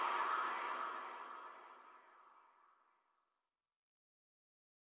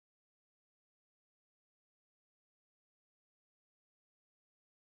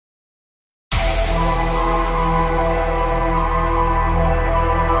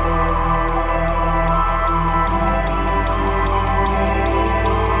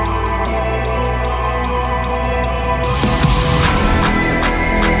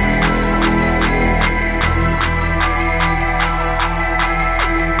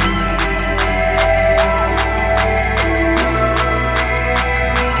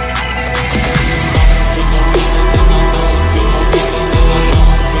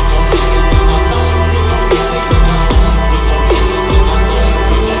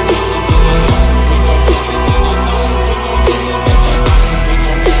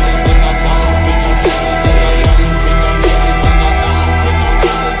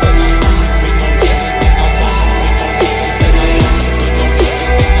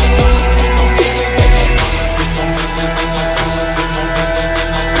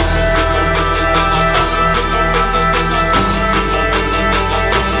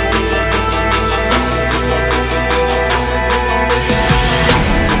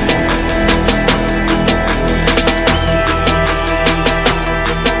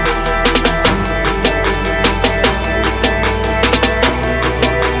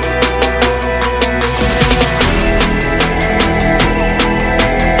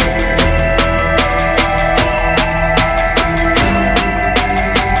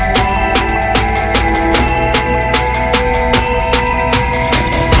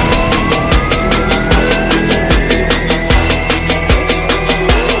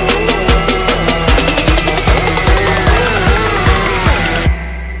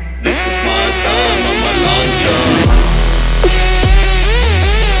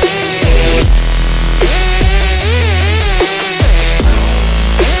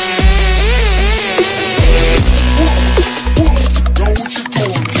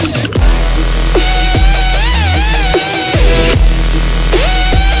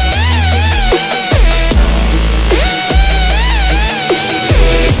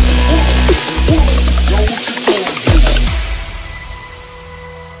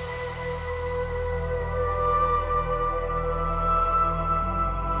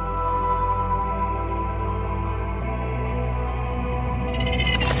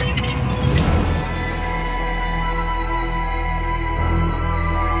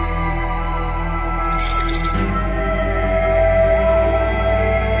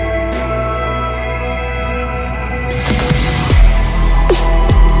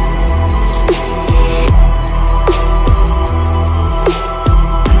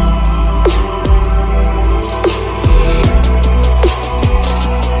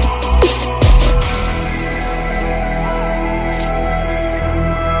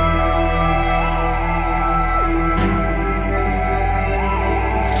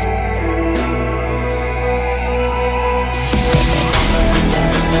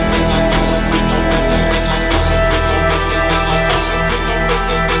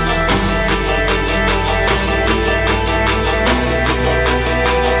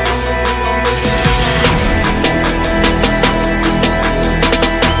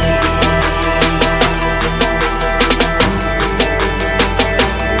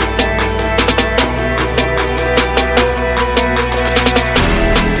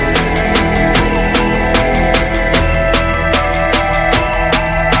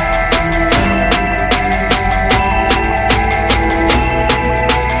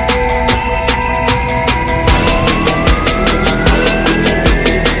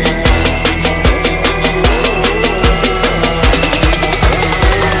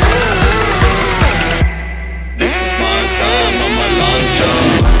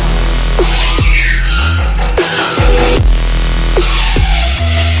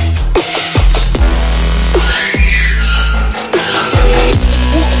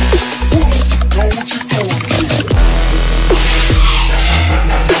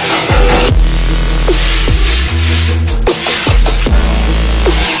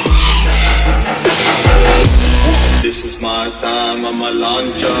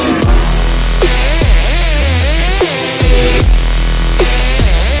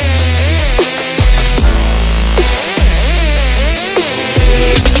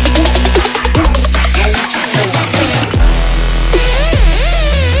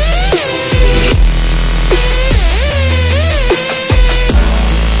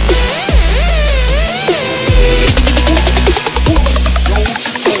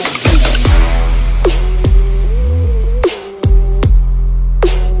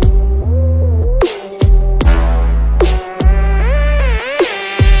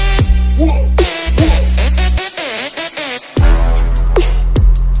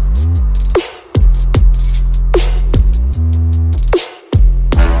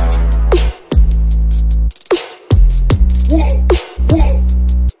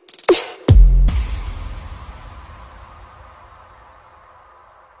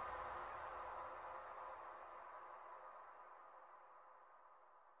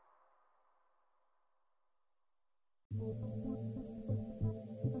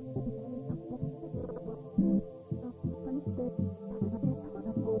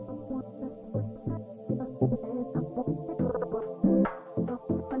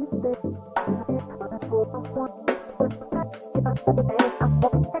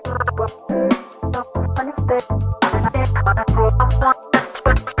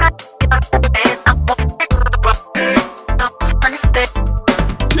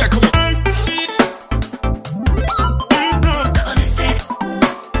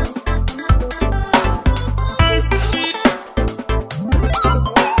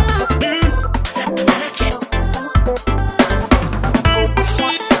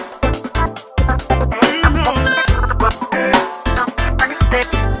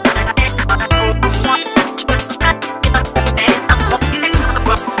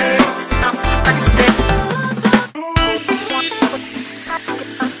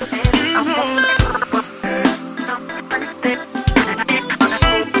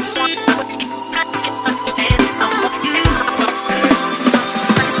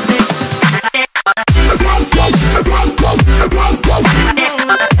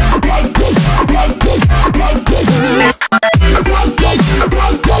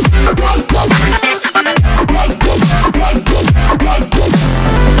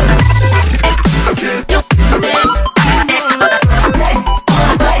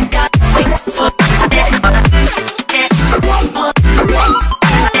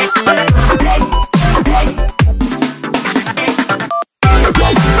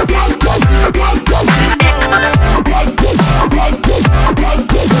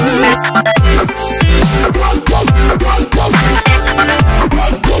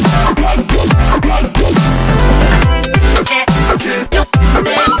 Run,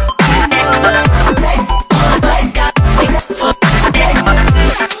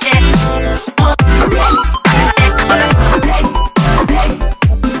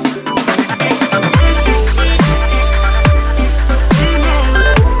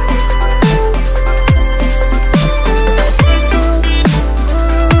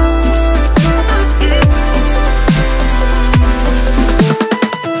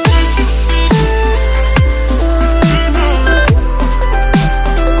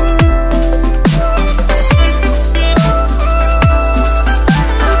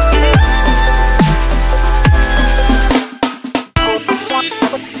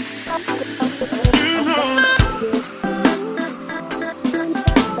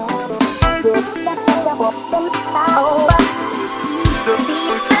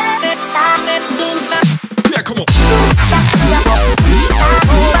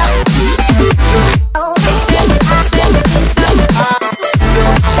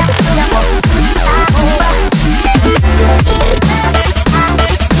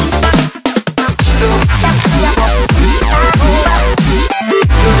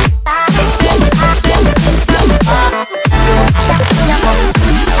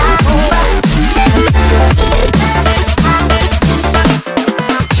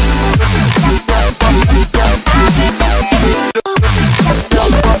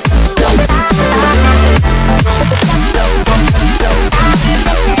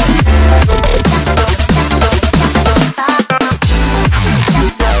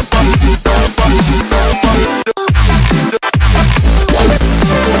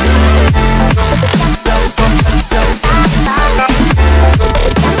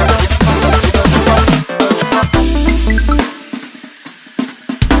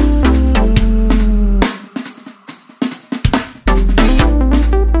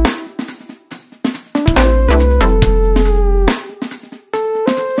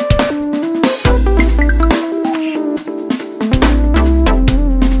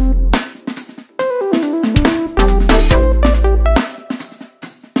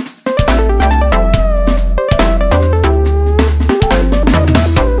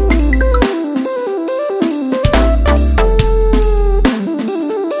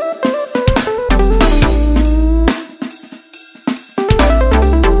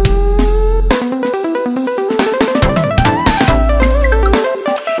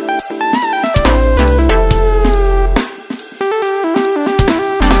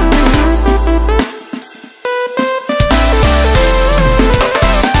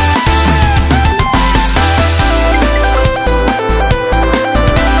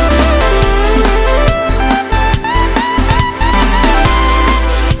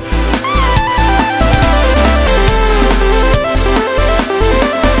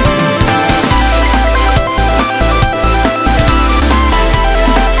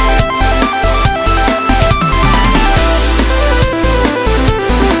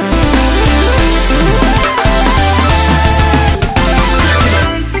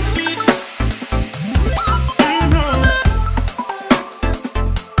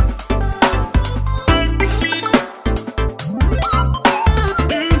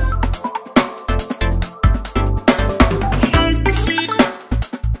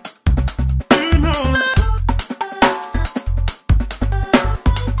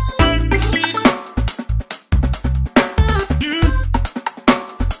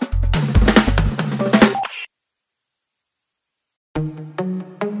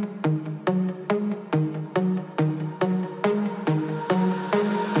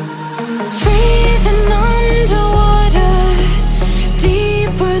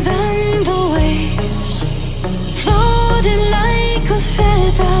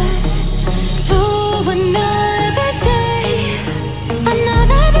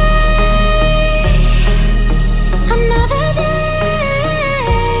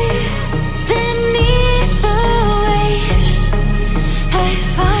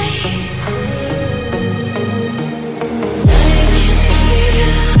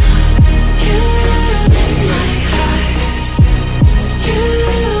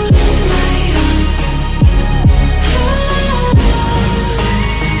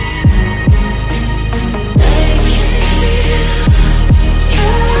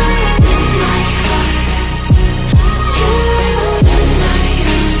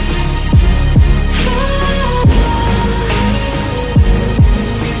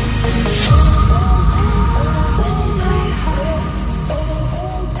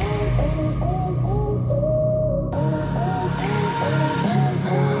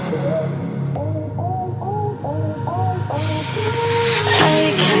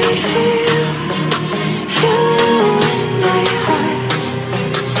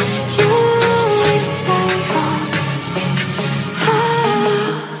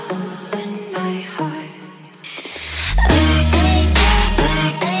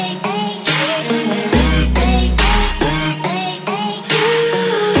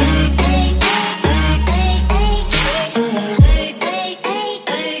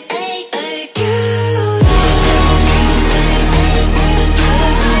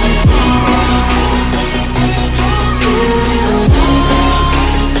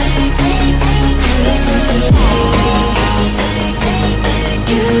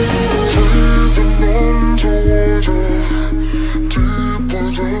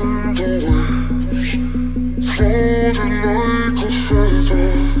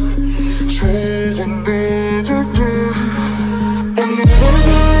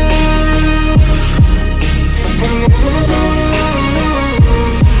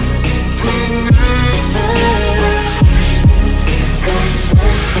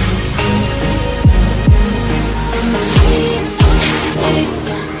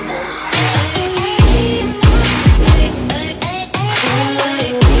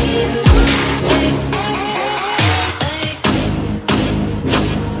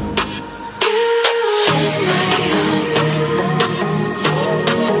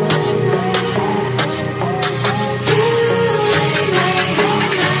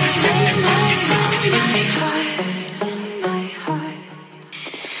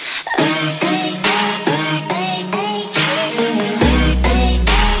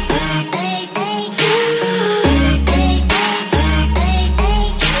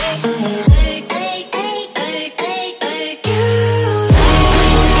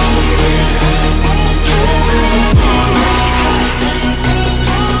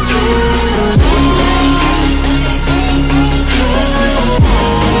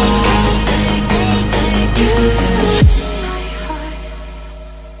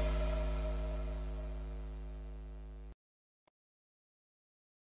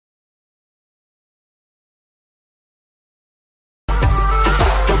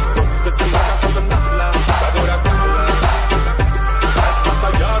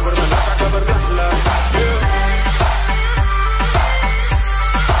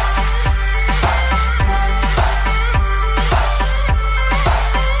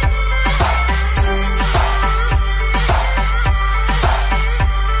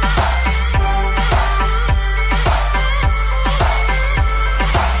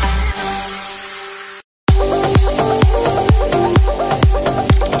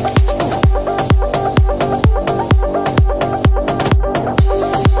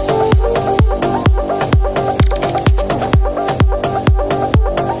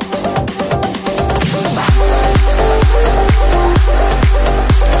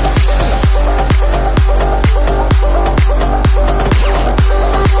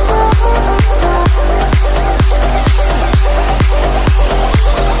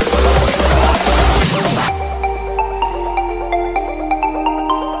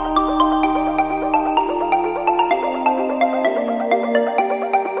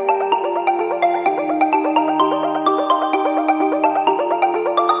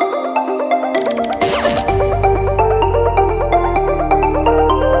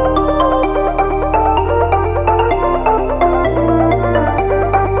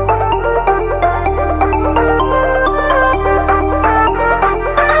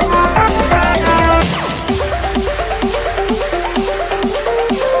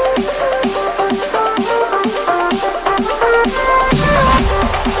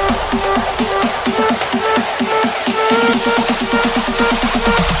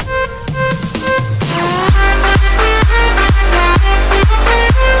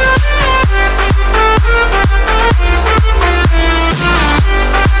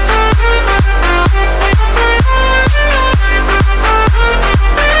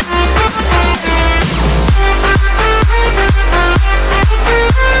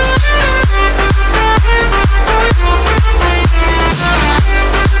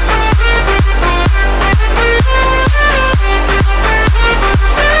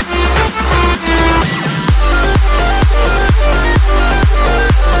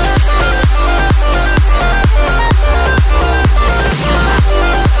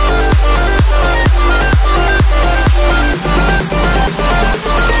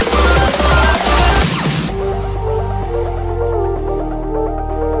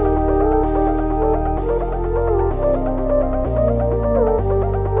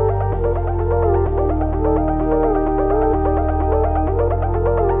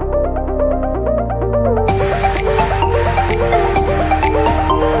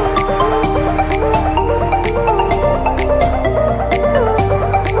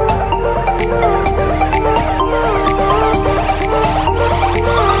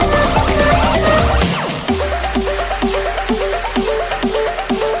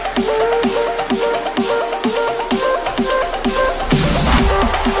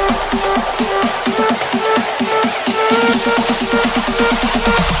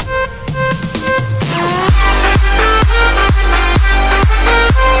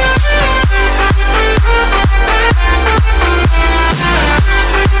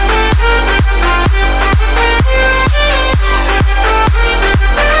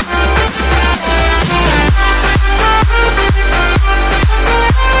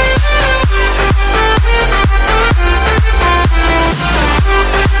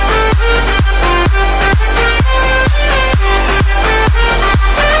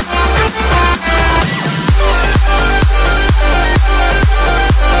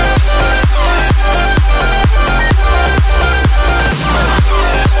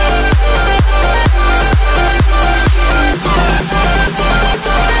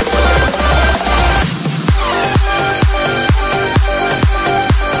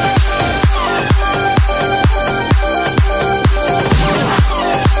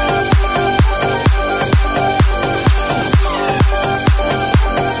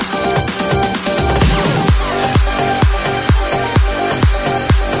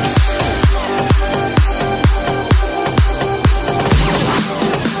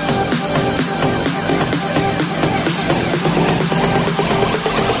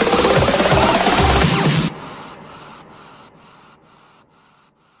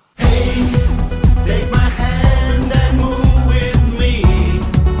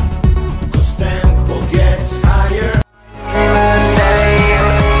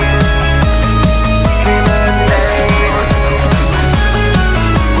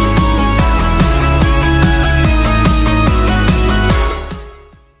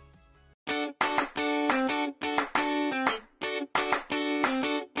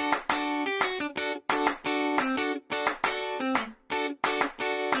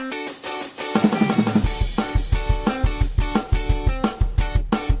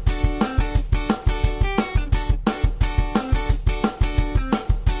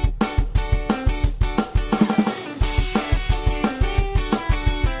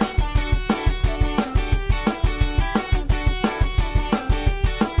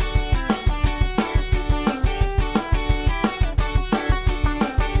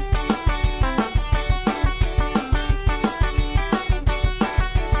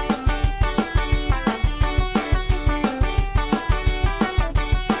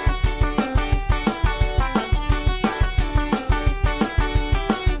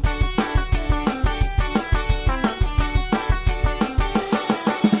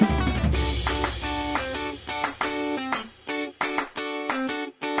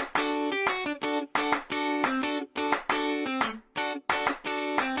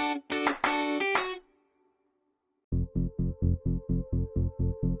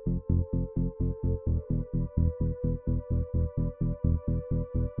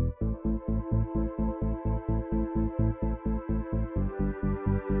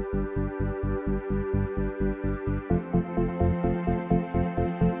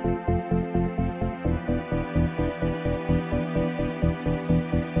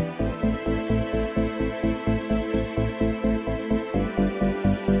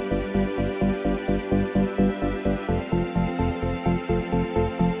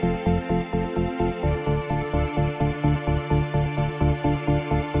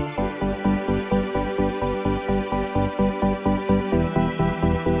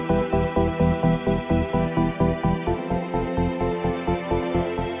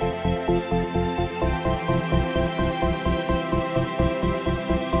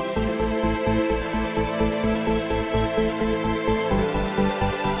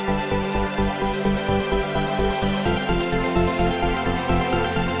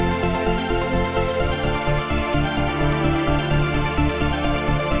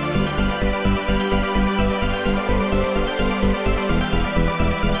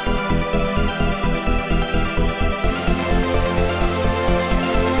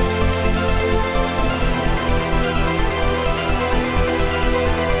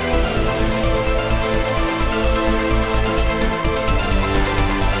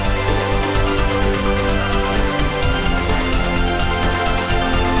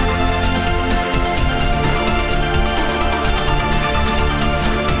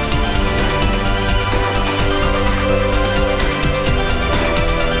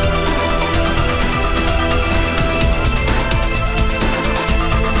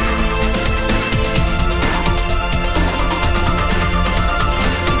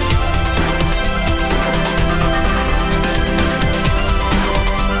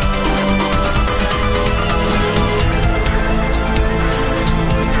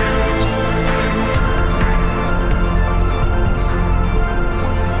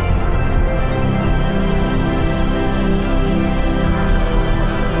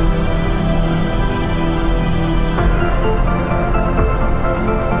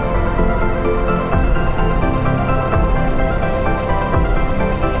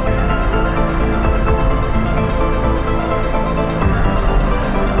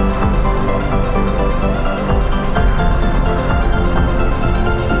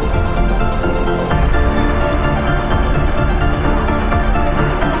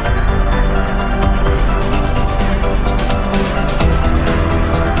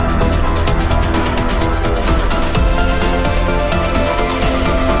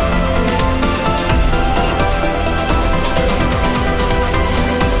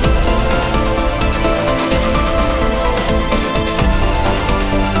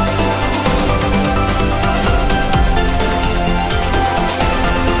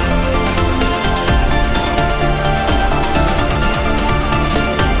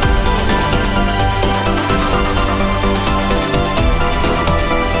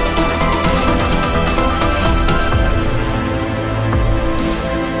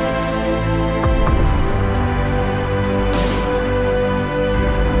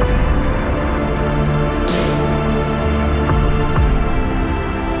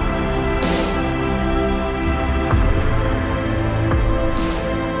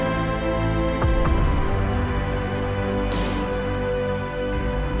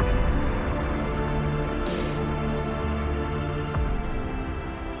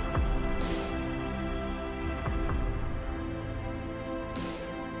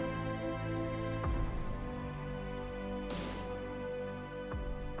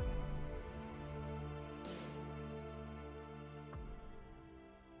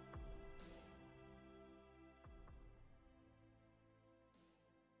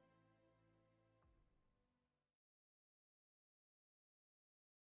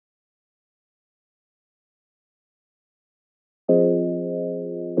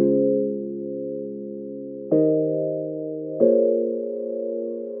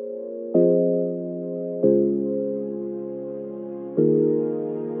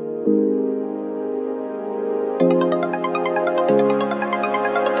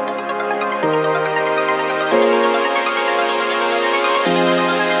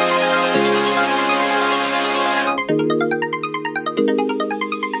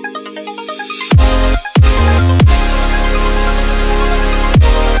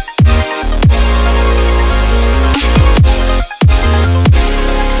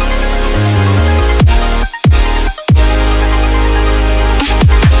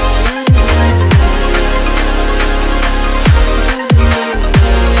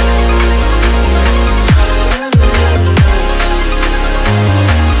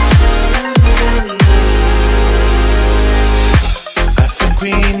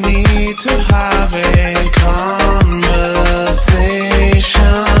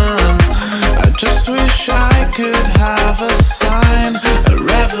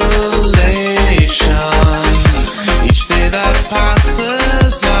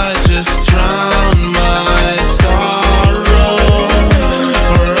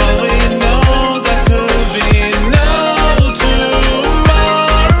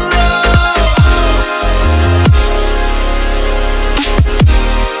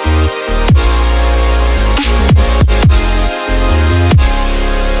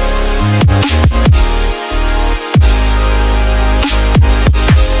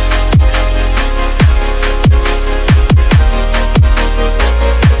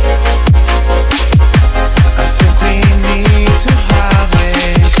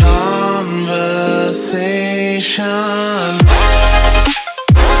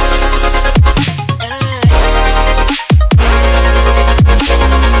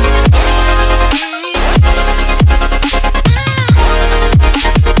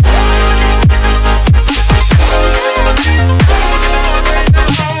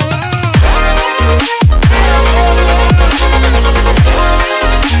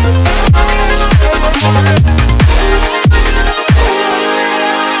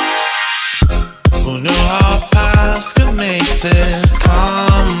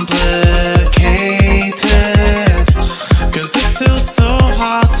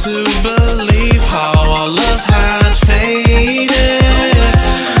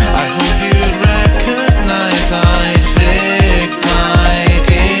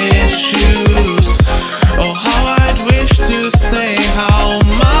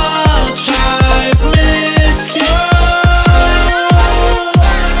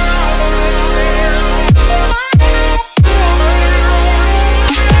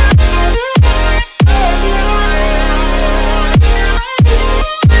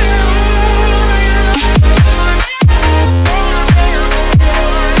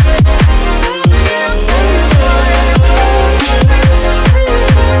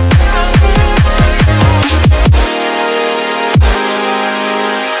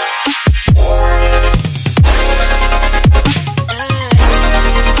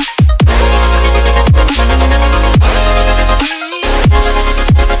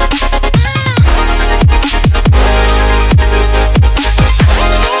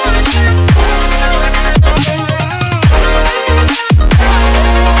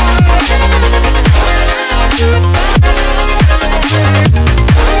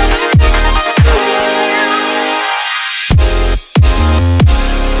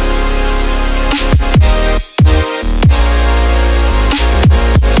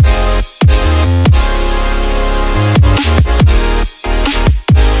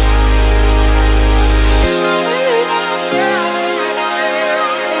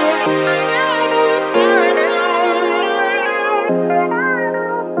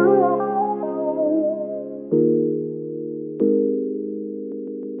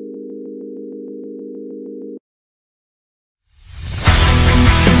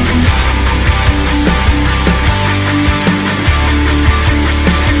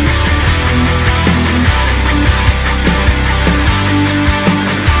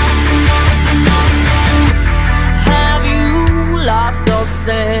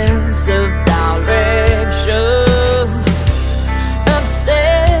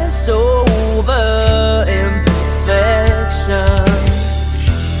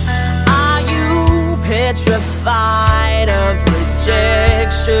 petrified of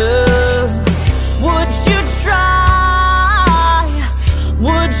rejection? Would you try?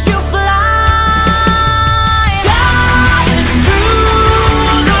 Would you fly? Guided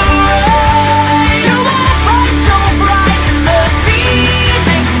through the rain, you won't burn so bright. The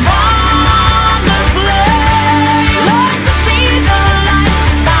phoenix from the flame. Learn to see the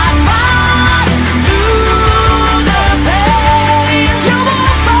light by fighting through the pain. You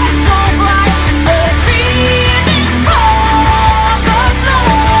won't burn so bright. The phoenix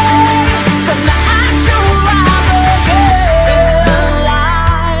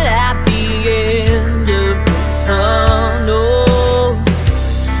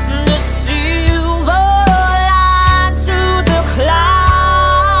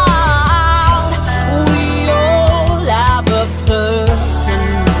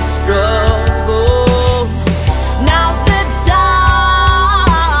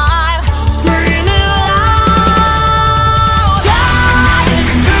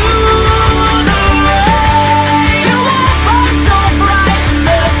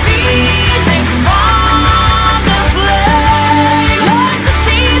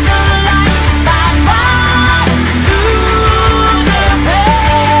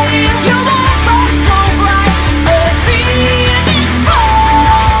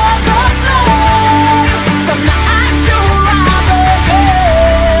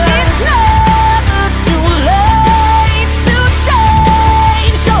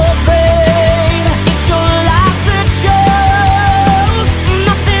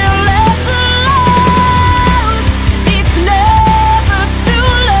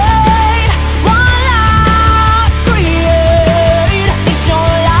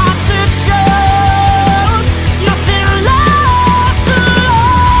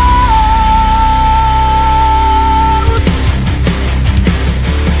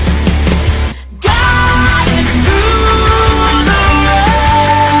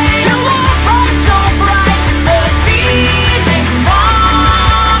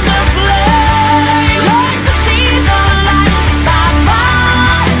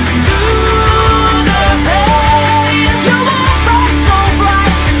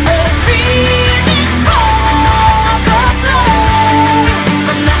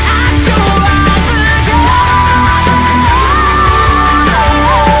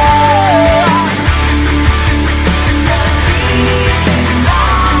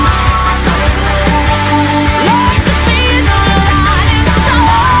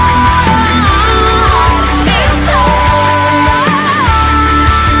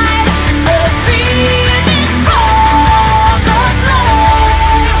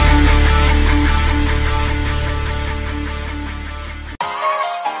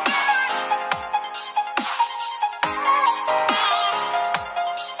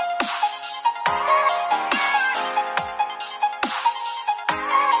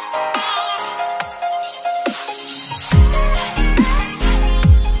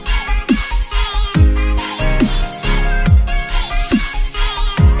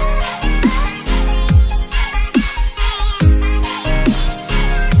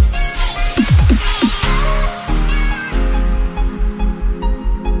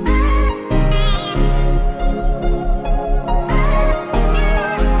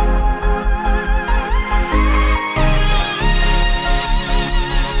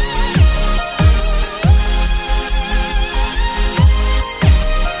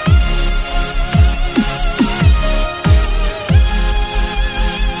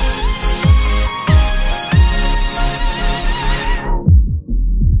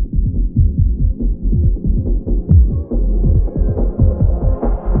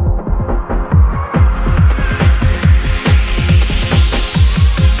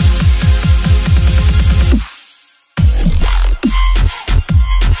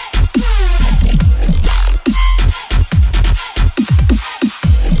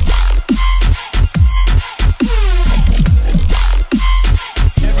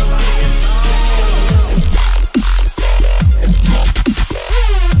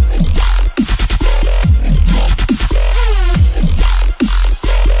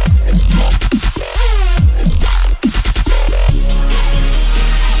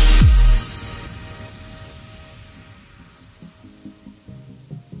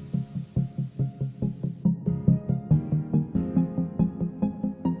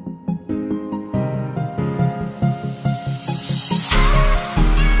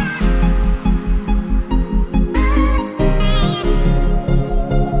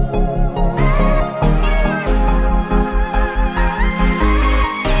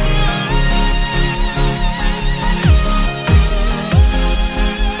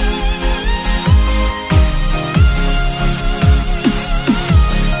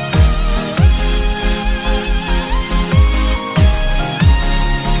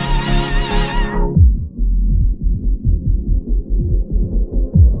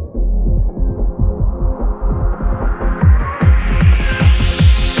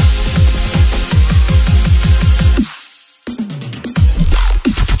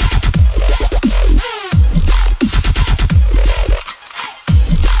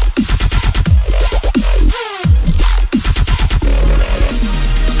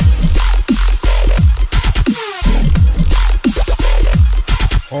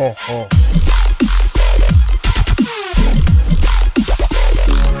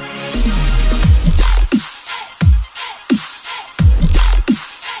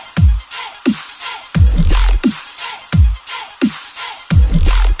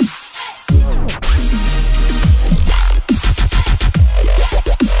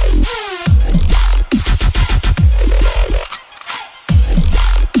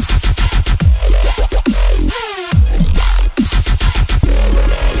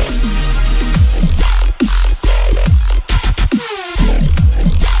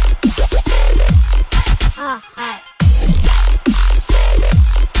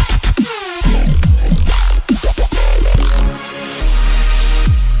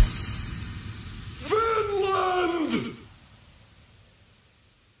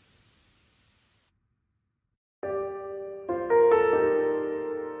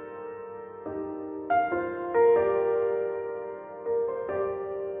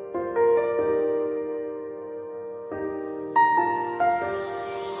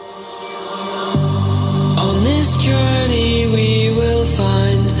this journey we will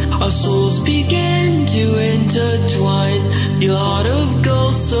find our souls begin to intertwine. Your heart of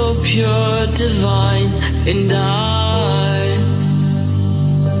gold, so pure, divine, and I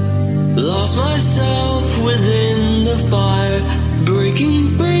lost myself within the fire, breaking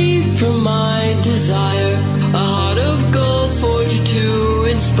free from my desire. A heart of gold, forged to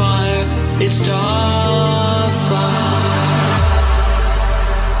inspire. It's starfire.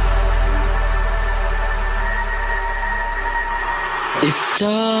 It's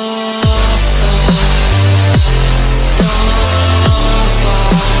starfire.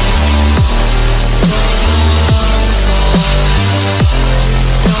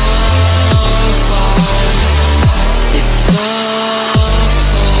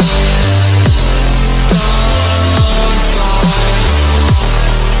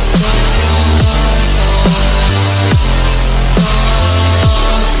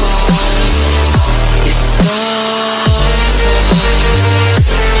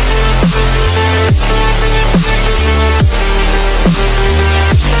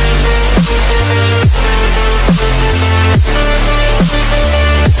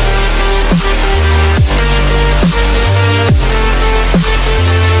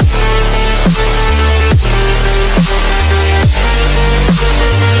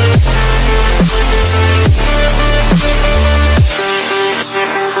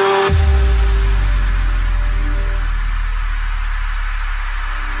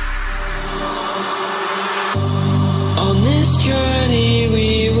 On this journey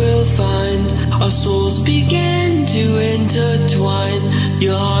we will find our souls begin to intertwine.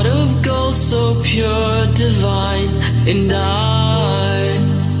 Your heart of gold, so pure, divine, and I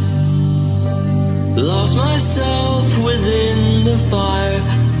lost myself within the fire,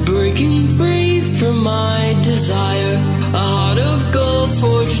 breaking free from my desire. A heart of gold,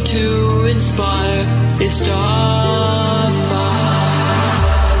 forged to inspire. It's starfire.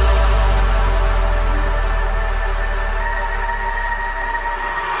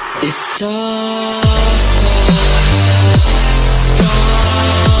 It's starfire.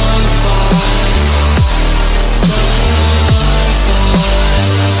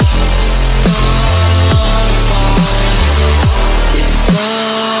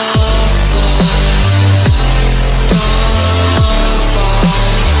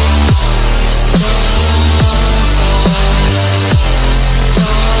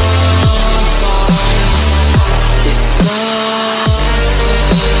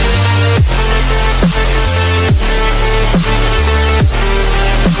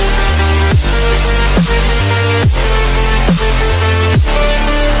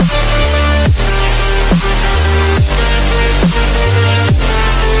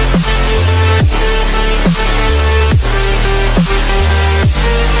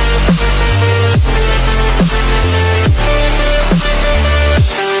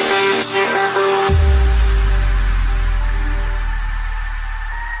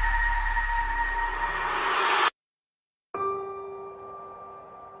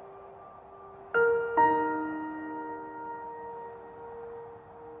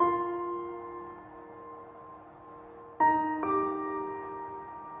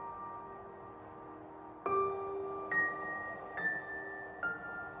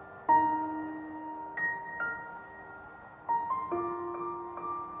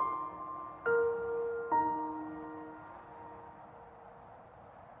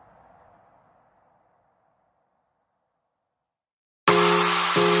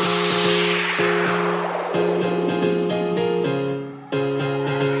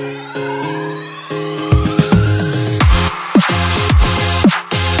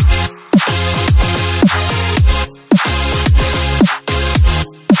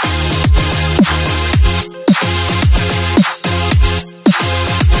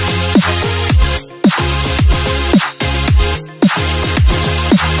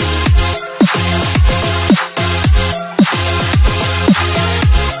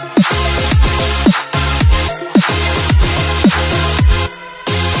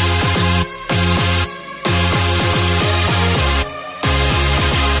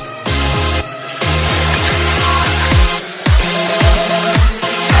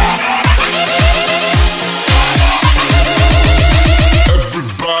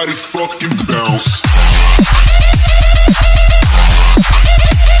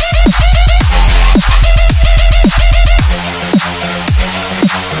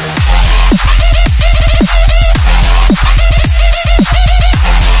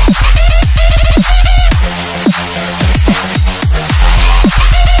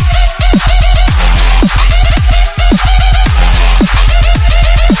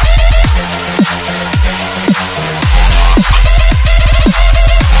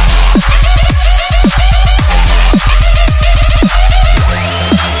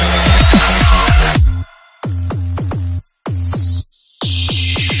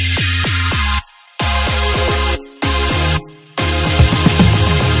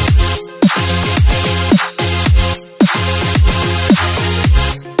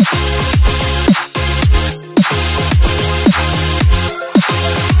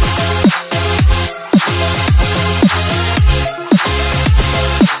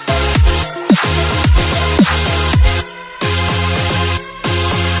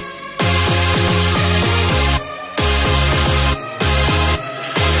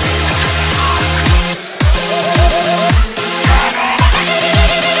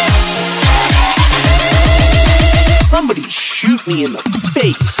 me in the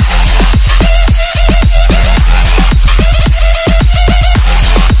face.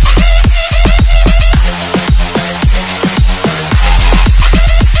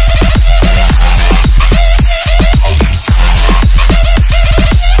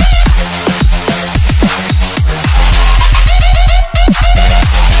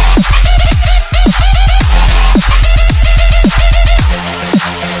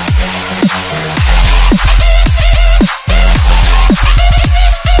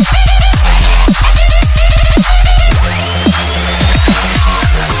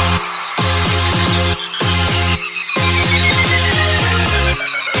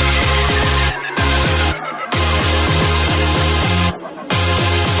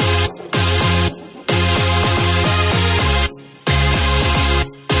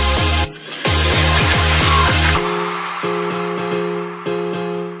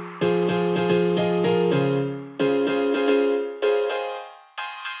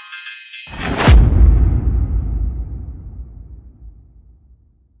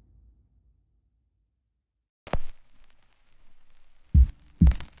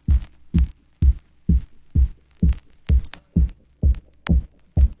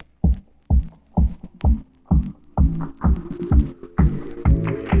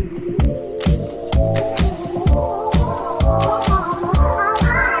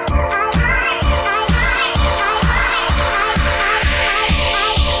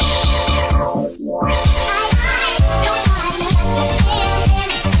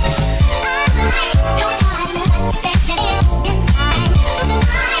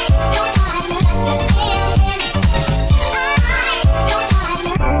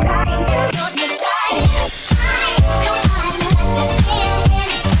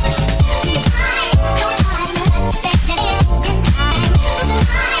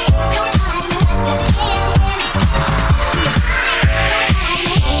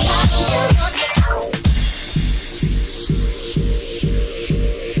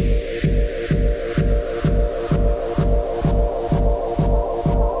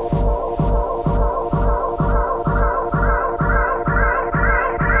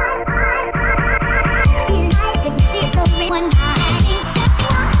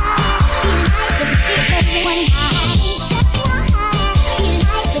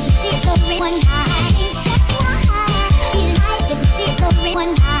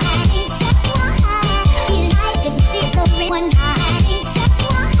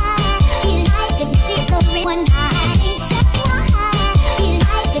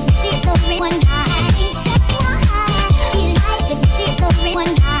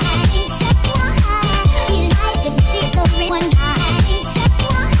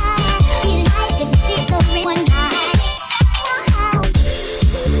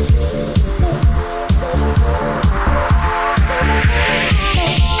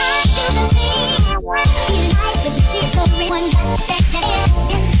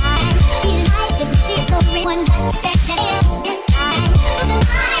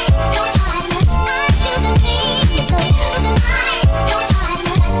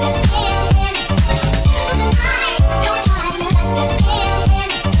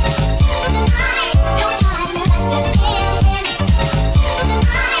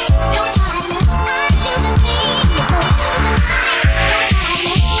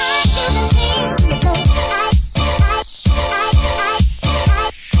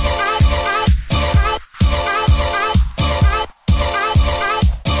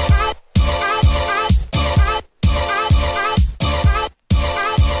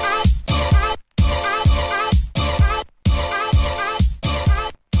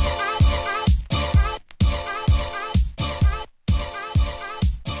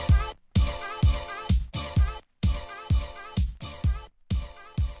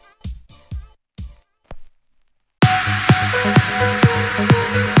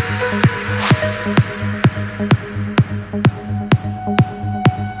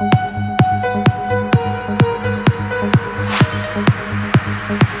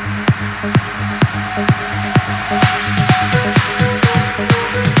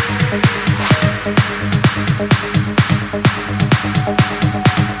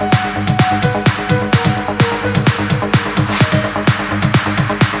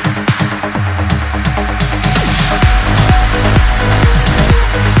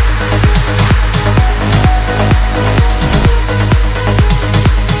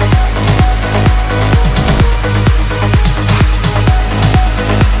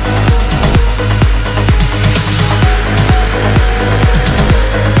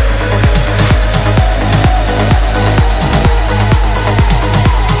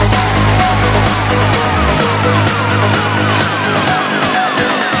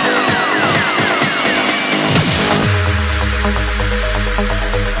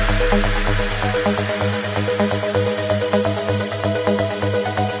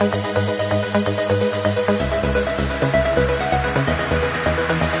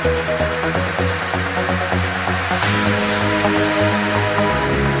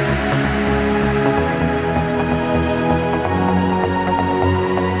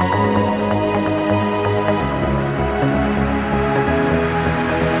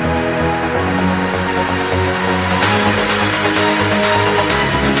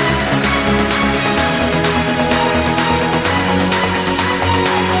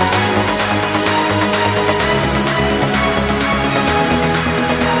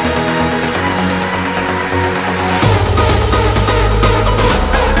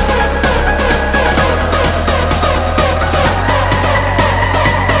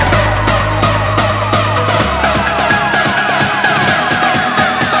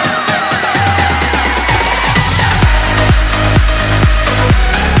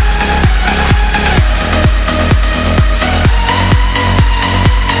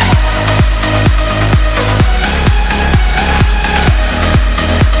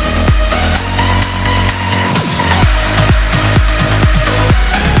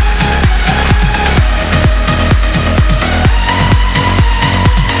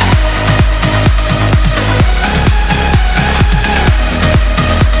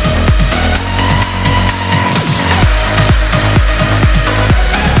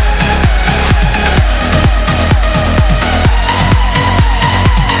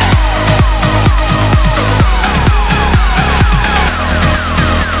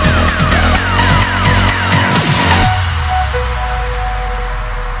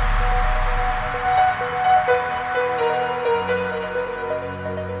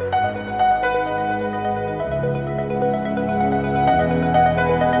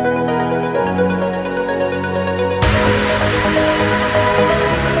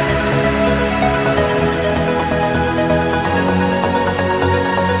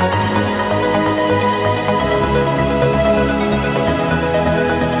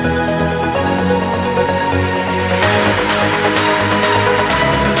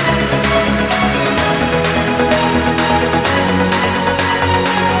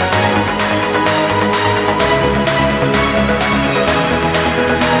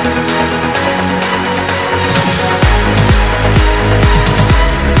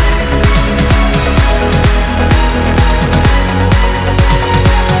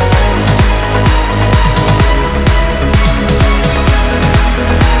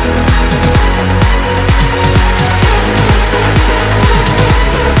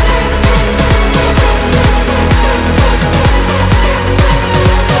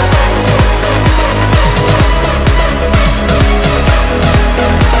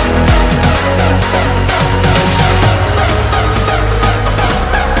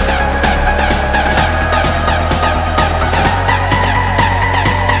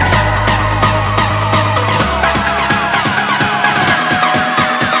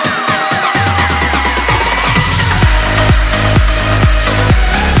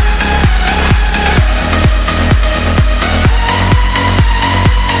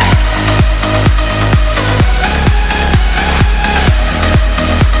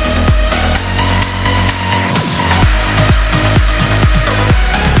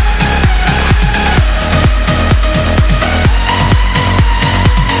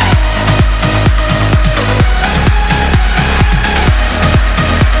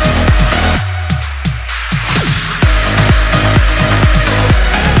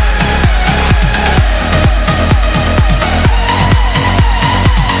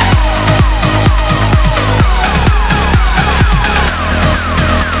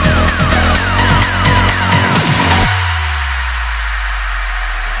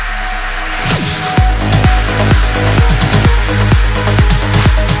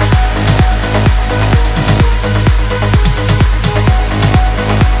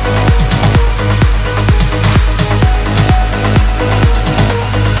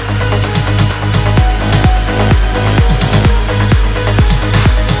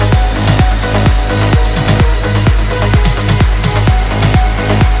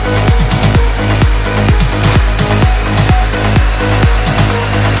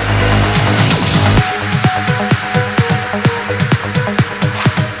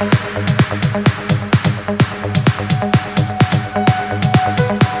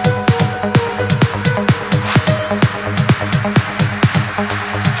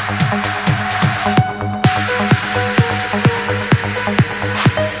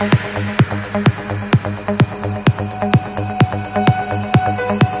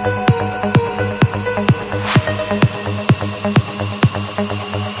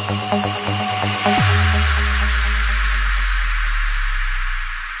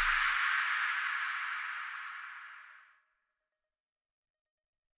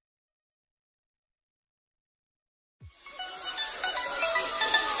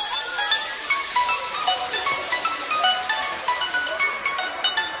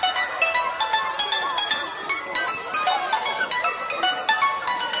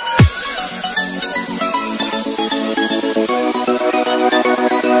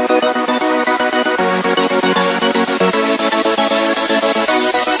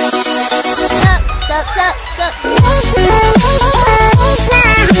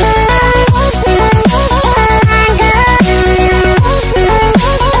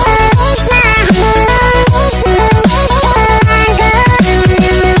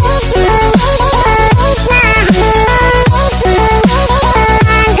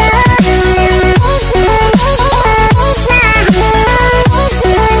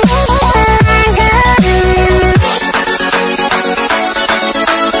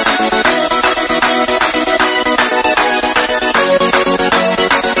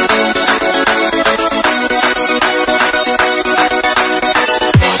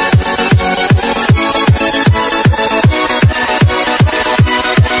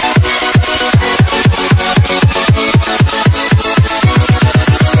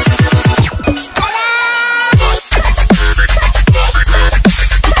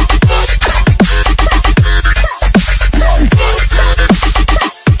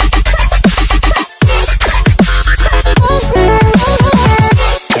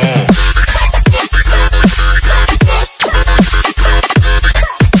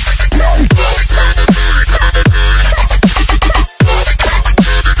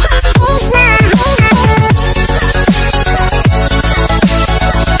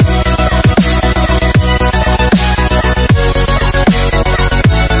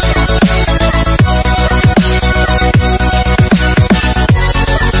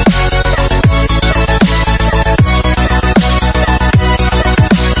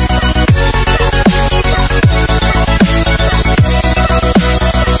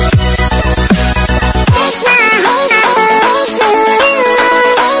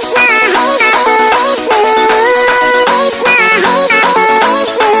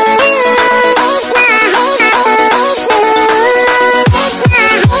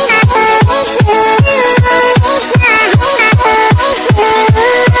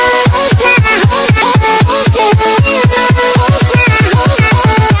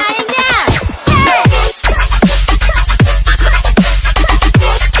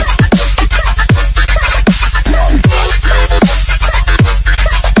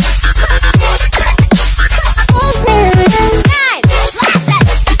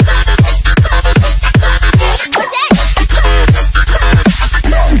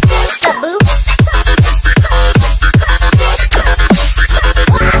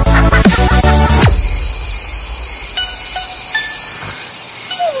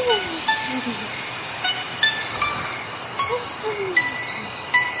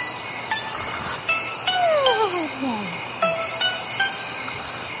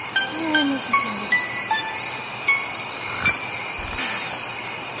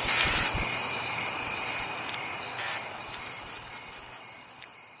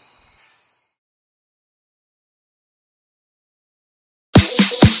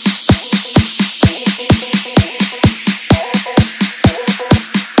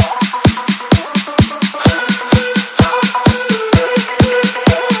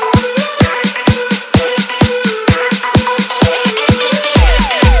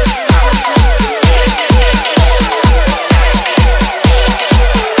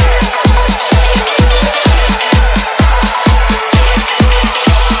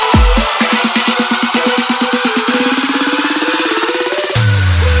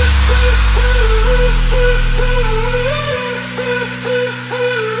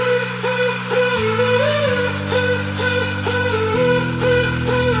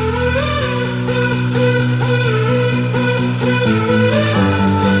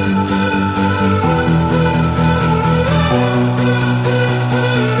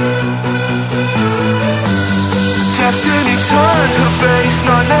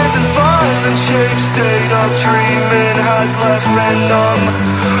 state of dreaming has left men numb.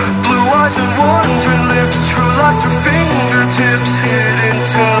 Blue eyes and wandering lips, true lies through fingertips, hidden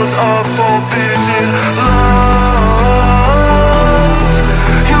tales of forbidden love.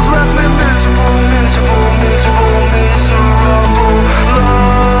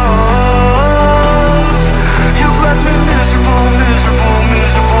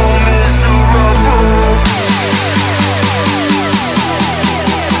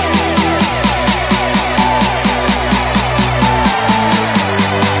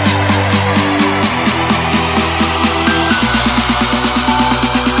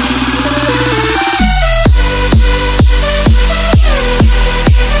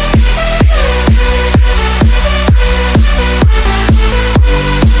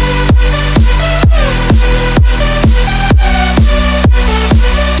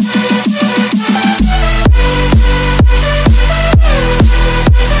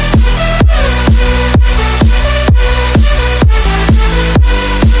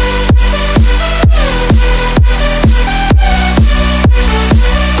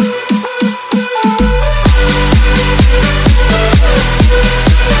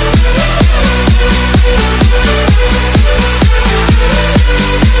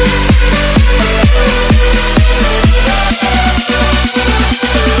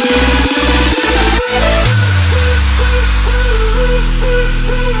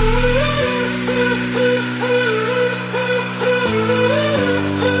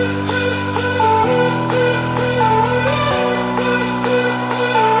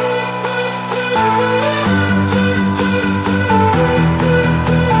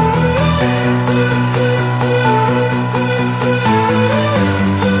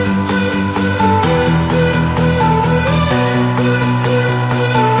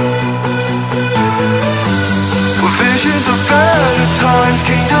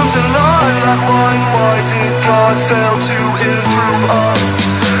 comes in line like wine. Why did God fail to improve us?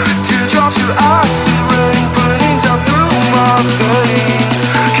 Teardrops of acid rain burning down through my veins.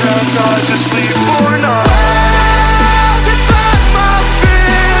 Can't I just sleep for a night? Despite my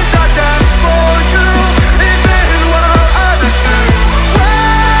fears, I dance for you, even while others do.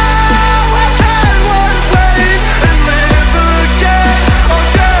 I can one wait and live again. Oh,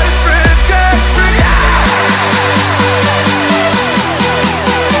 desperate, desperate,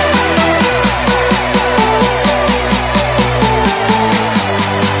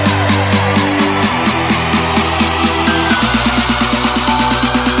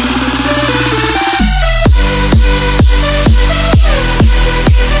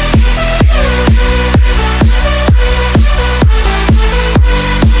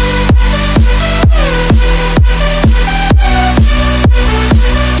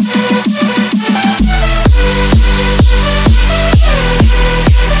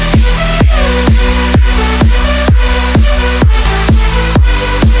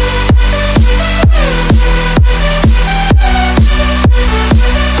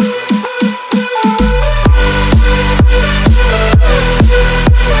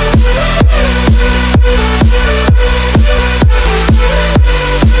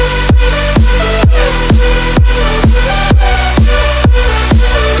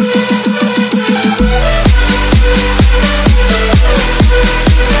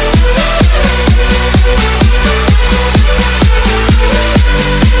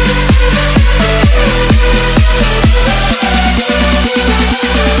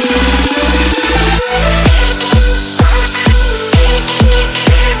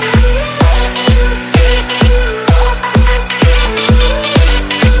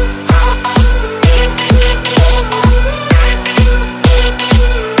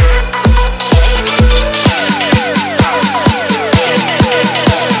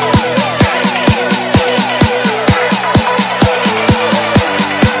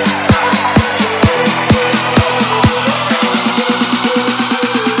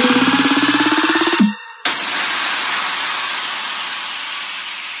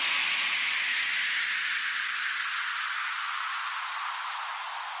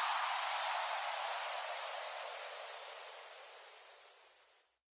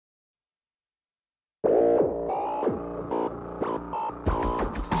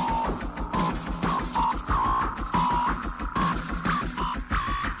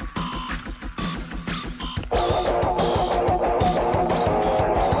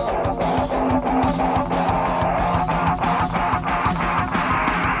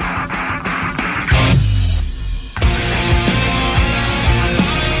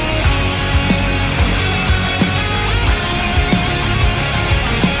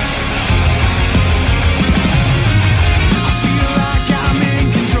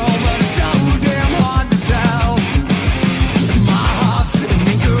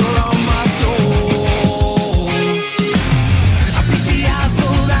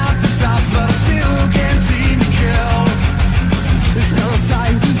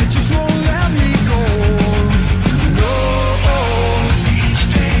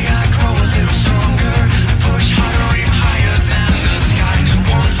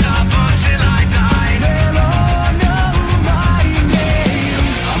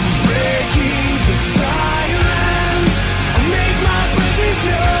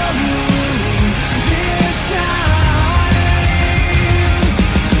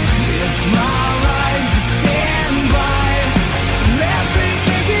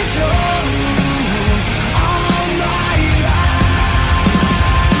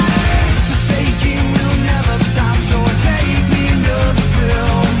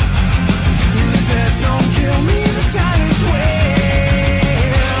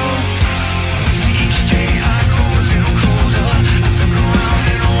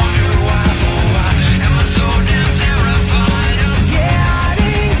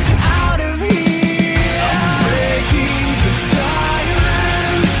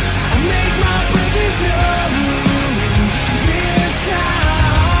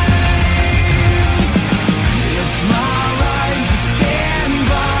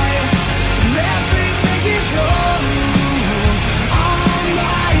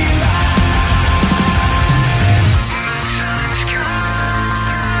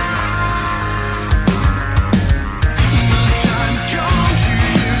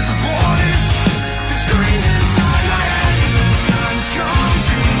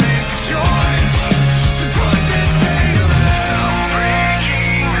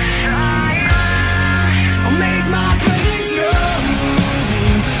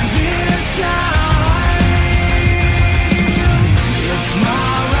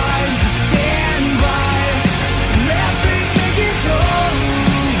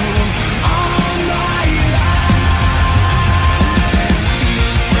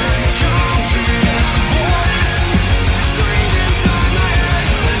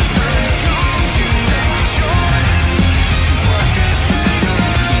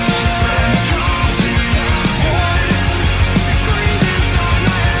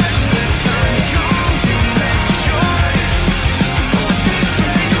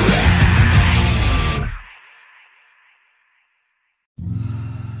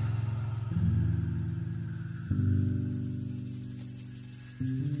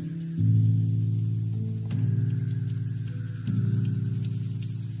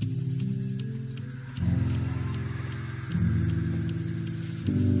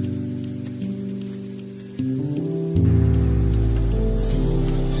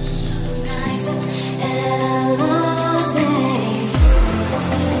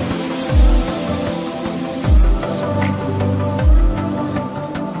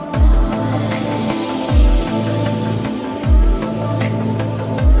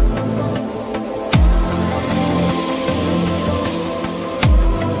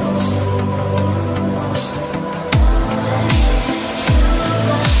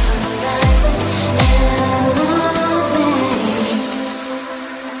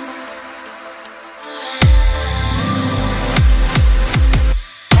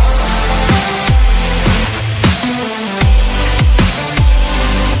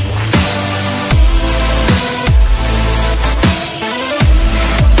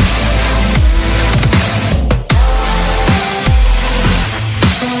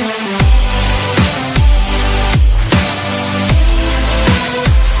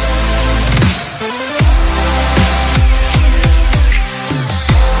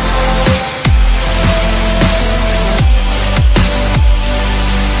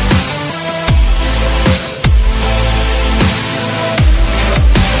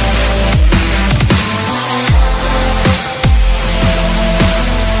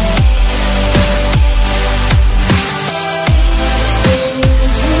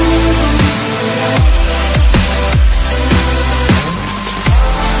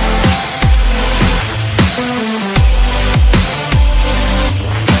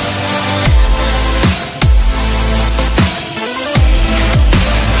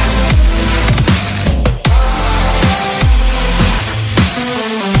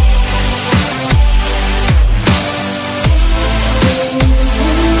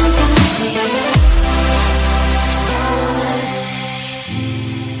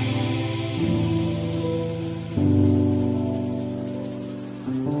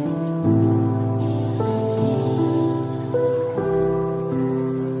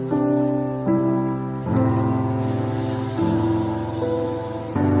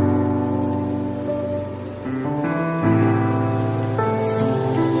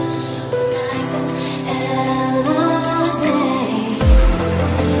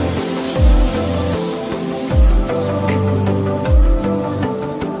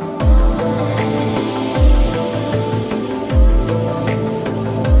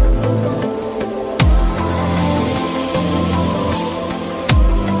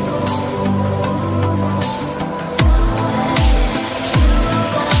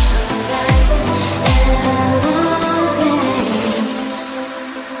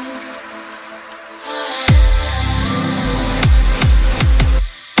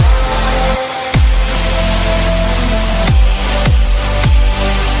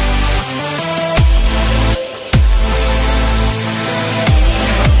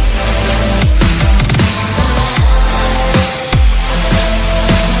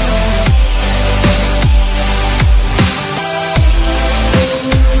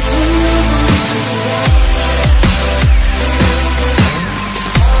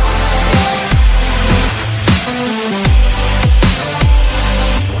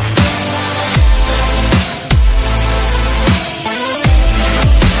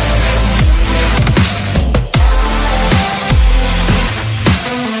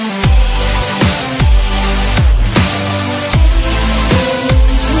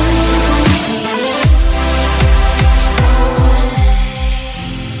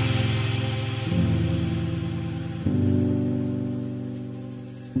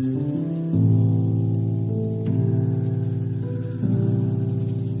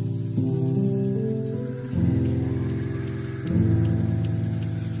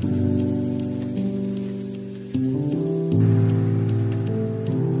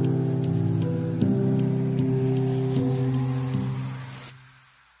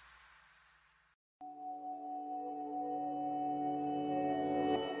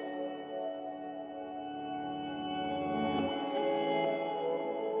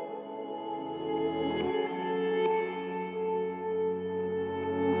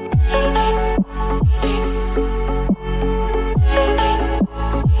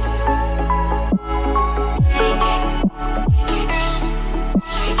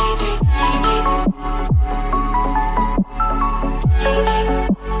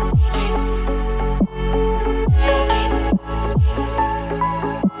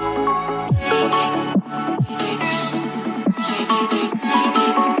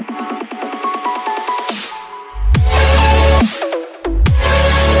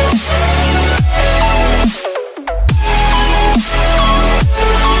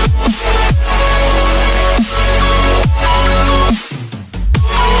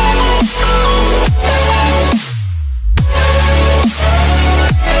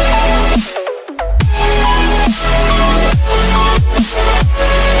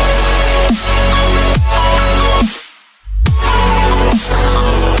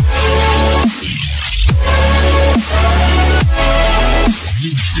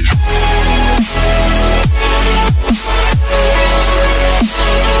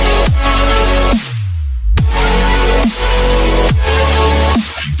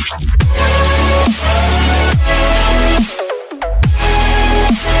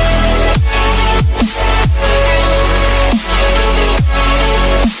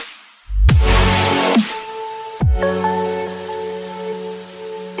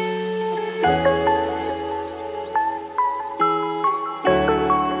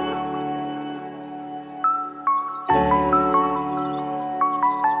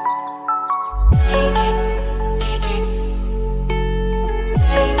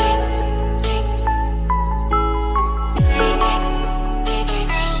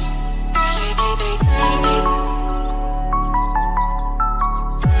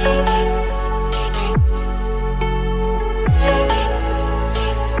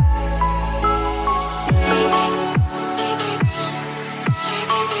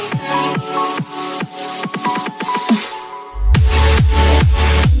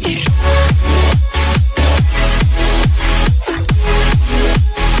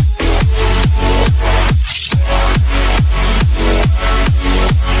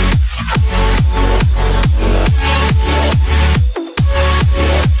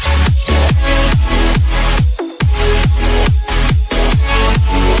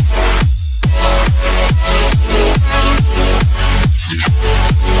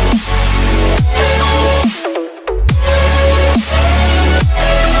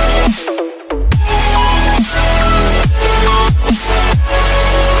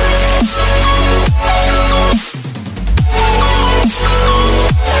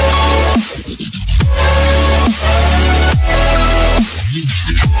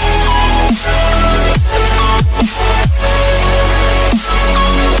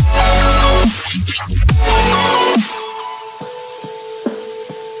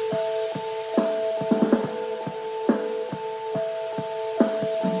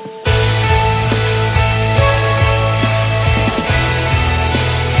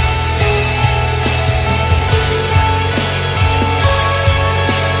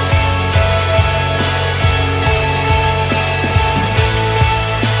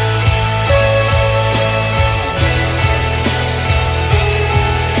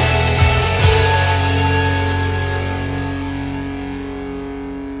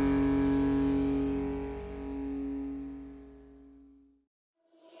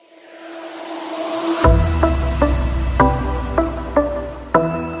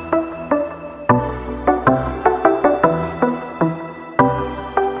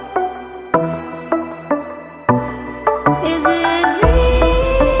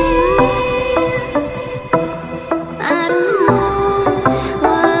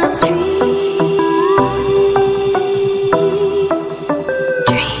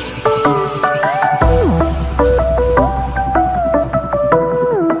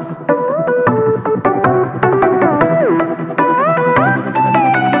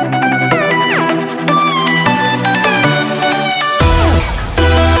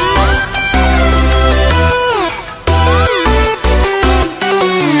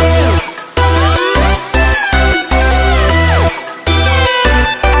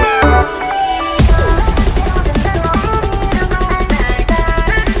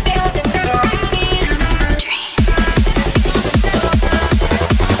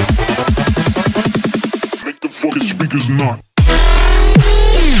 speakers not.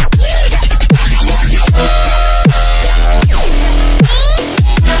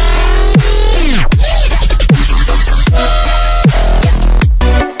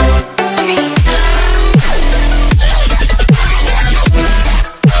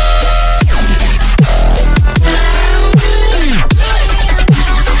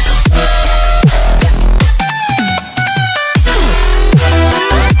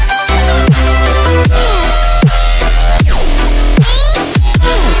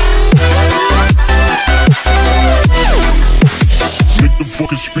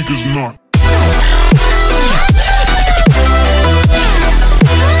 Fucking speakers not.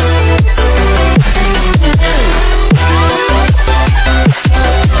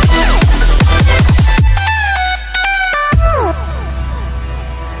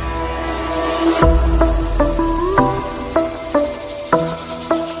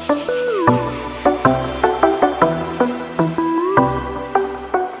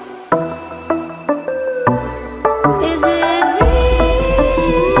 Is it real?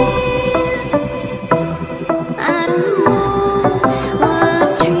 I don't know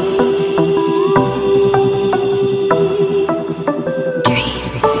what's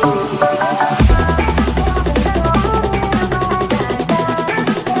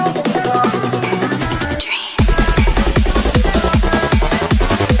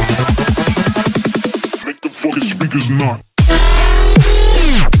Make the fucking speakers not.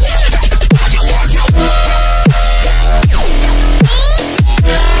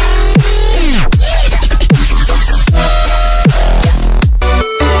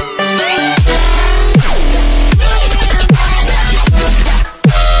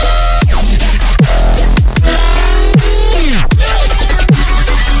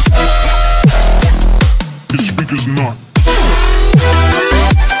 Speakers not.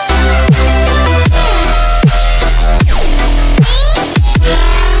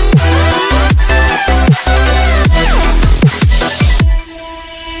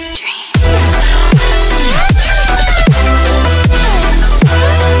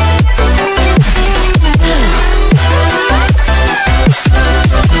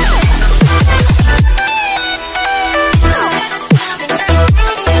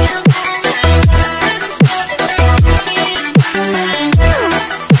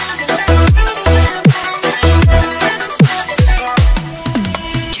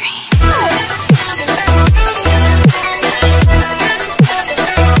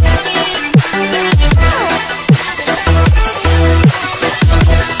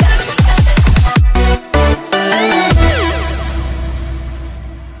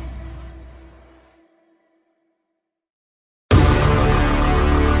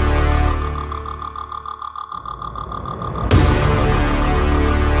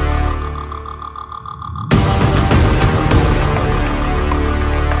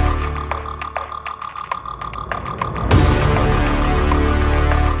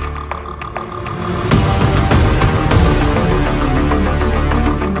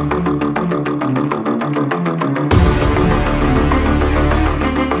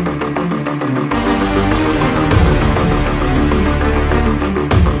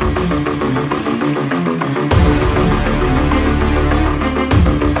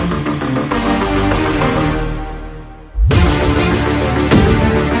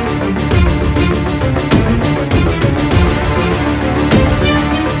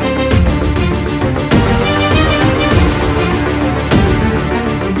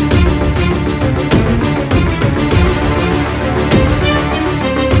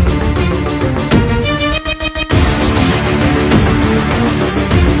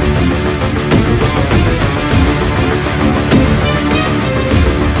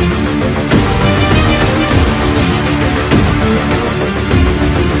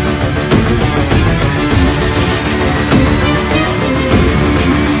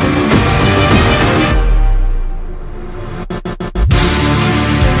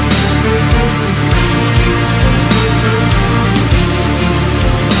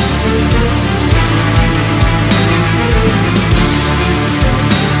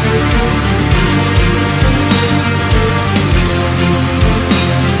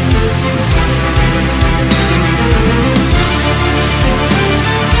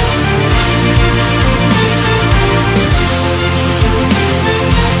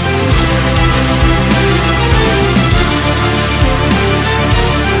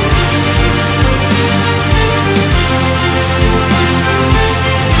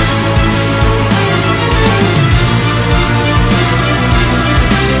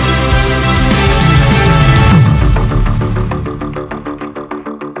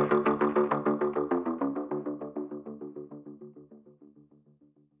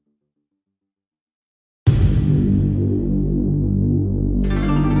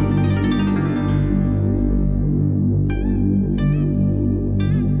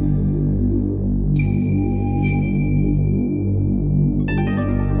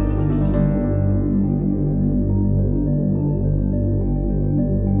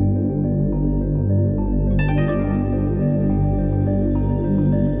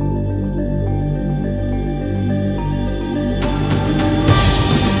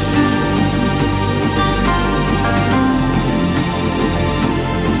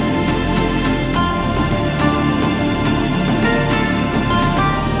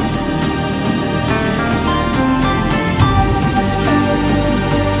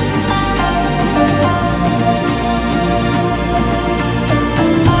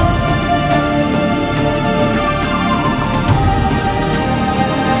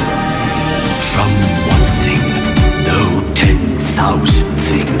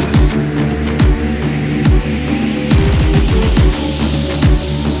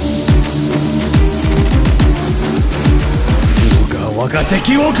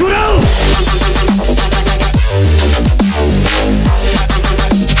 敵を食らう。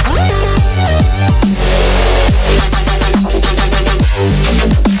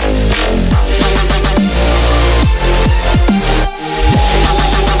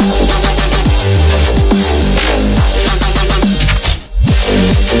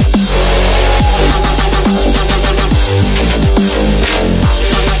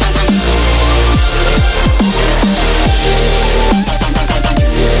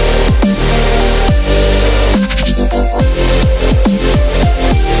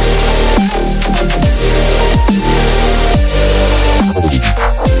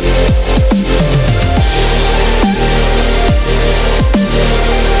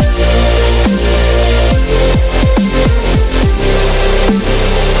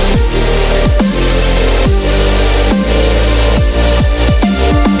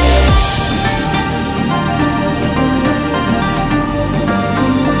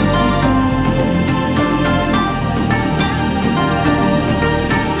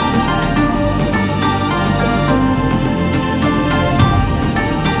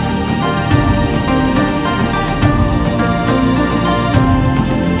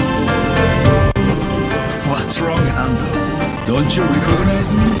Don't you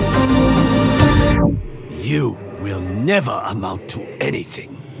recognize me? You will never amount to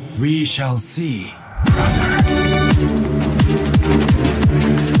anything. We shall see, brother.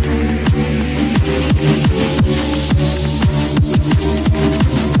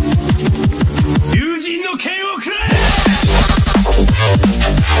 友人の剣をくれ。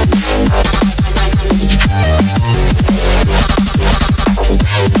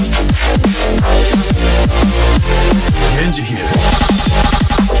源氏姫、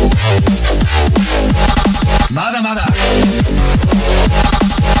まだまだ。